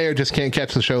miss a day or just can't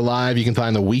catch the show live, you can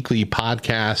find the weekly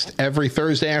podcast every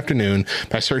Thursday afternoon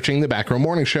by searching the Back Row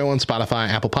Morning Show on Spotify,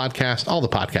 Apple Podcast, all the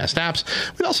podcast apps.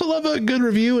 We'd also love a good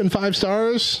review and 5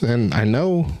 stars. And I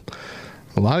know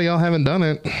a lot of y'all haven't done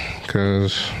it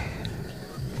because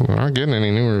we're not getting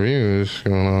any new reviews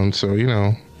going on. So,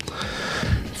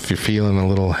 if you're feeling a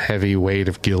little heavy weight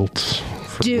of guilt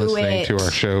for listening to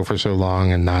our show for so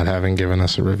long and not having given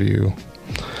us a review,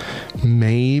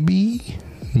 maybe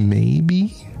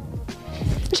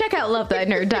check out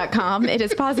lovethynerd.com. It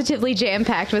is positively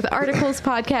jam-packed with articles,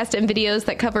 podcasts, and videos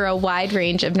that cover a wide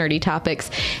range of nerdy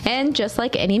topics. And just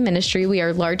like any ministry, we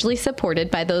are largely supported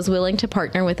by those willing to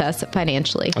partner with us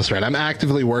financially. That's right. I'm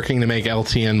actively working to make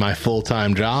LTN my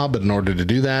full-time job, but in order to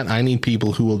do that, I need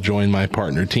people who will join my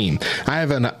partner team. I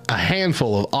have a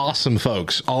handful of awesome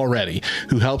folks already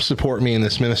who help support me in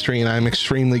this ministry, and I'm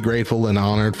extremely grateful and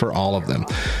honored for all of them.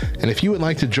 And if you would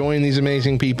like to join these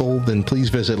amazing people, then please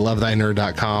visit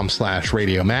lovethynerd.com/Radio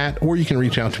Matt, or you can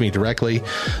reach out to me directly.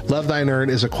 Love Thy Nerd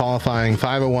is a qualifying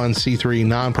 501c3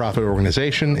 nonprofit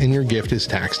organization, and your gift is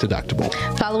tax deductible.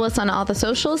 Follow us on all the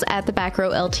socials at the Back Row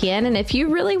LTN, and if you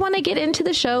really want to get into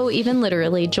the show, even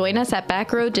literally, join us at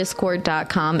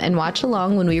backrowdiscord.com and watch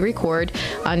along when we record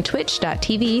on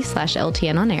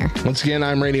twitch.tv/LTN on air. Once again,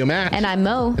 I'm Radio Matt. And I'm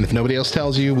Mo. And if nobody else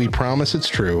tells you, we promise it's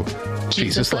true.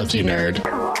 Jesus loves you, nerd.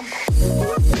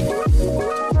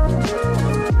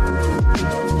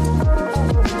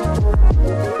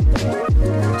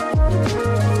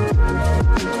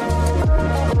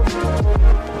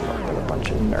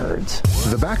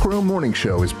 Nerds. The Back Row Morning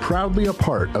Show is proudly a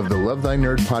part of the Love Thy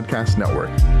Nerd podcast network.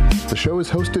 The show is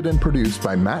hosted and produced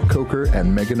by Matt Coker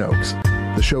and Megan Oakes.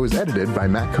 The show is edited by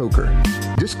Matt Coker.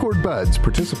 Discord buds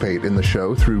participate in the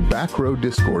show through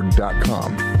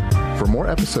backrowdiscord.com. For more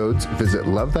episodes, visit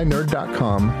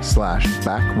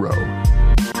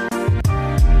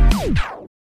lovethynerd.com/backrow.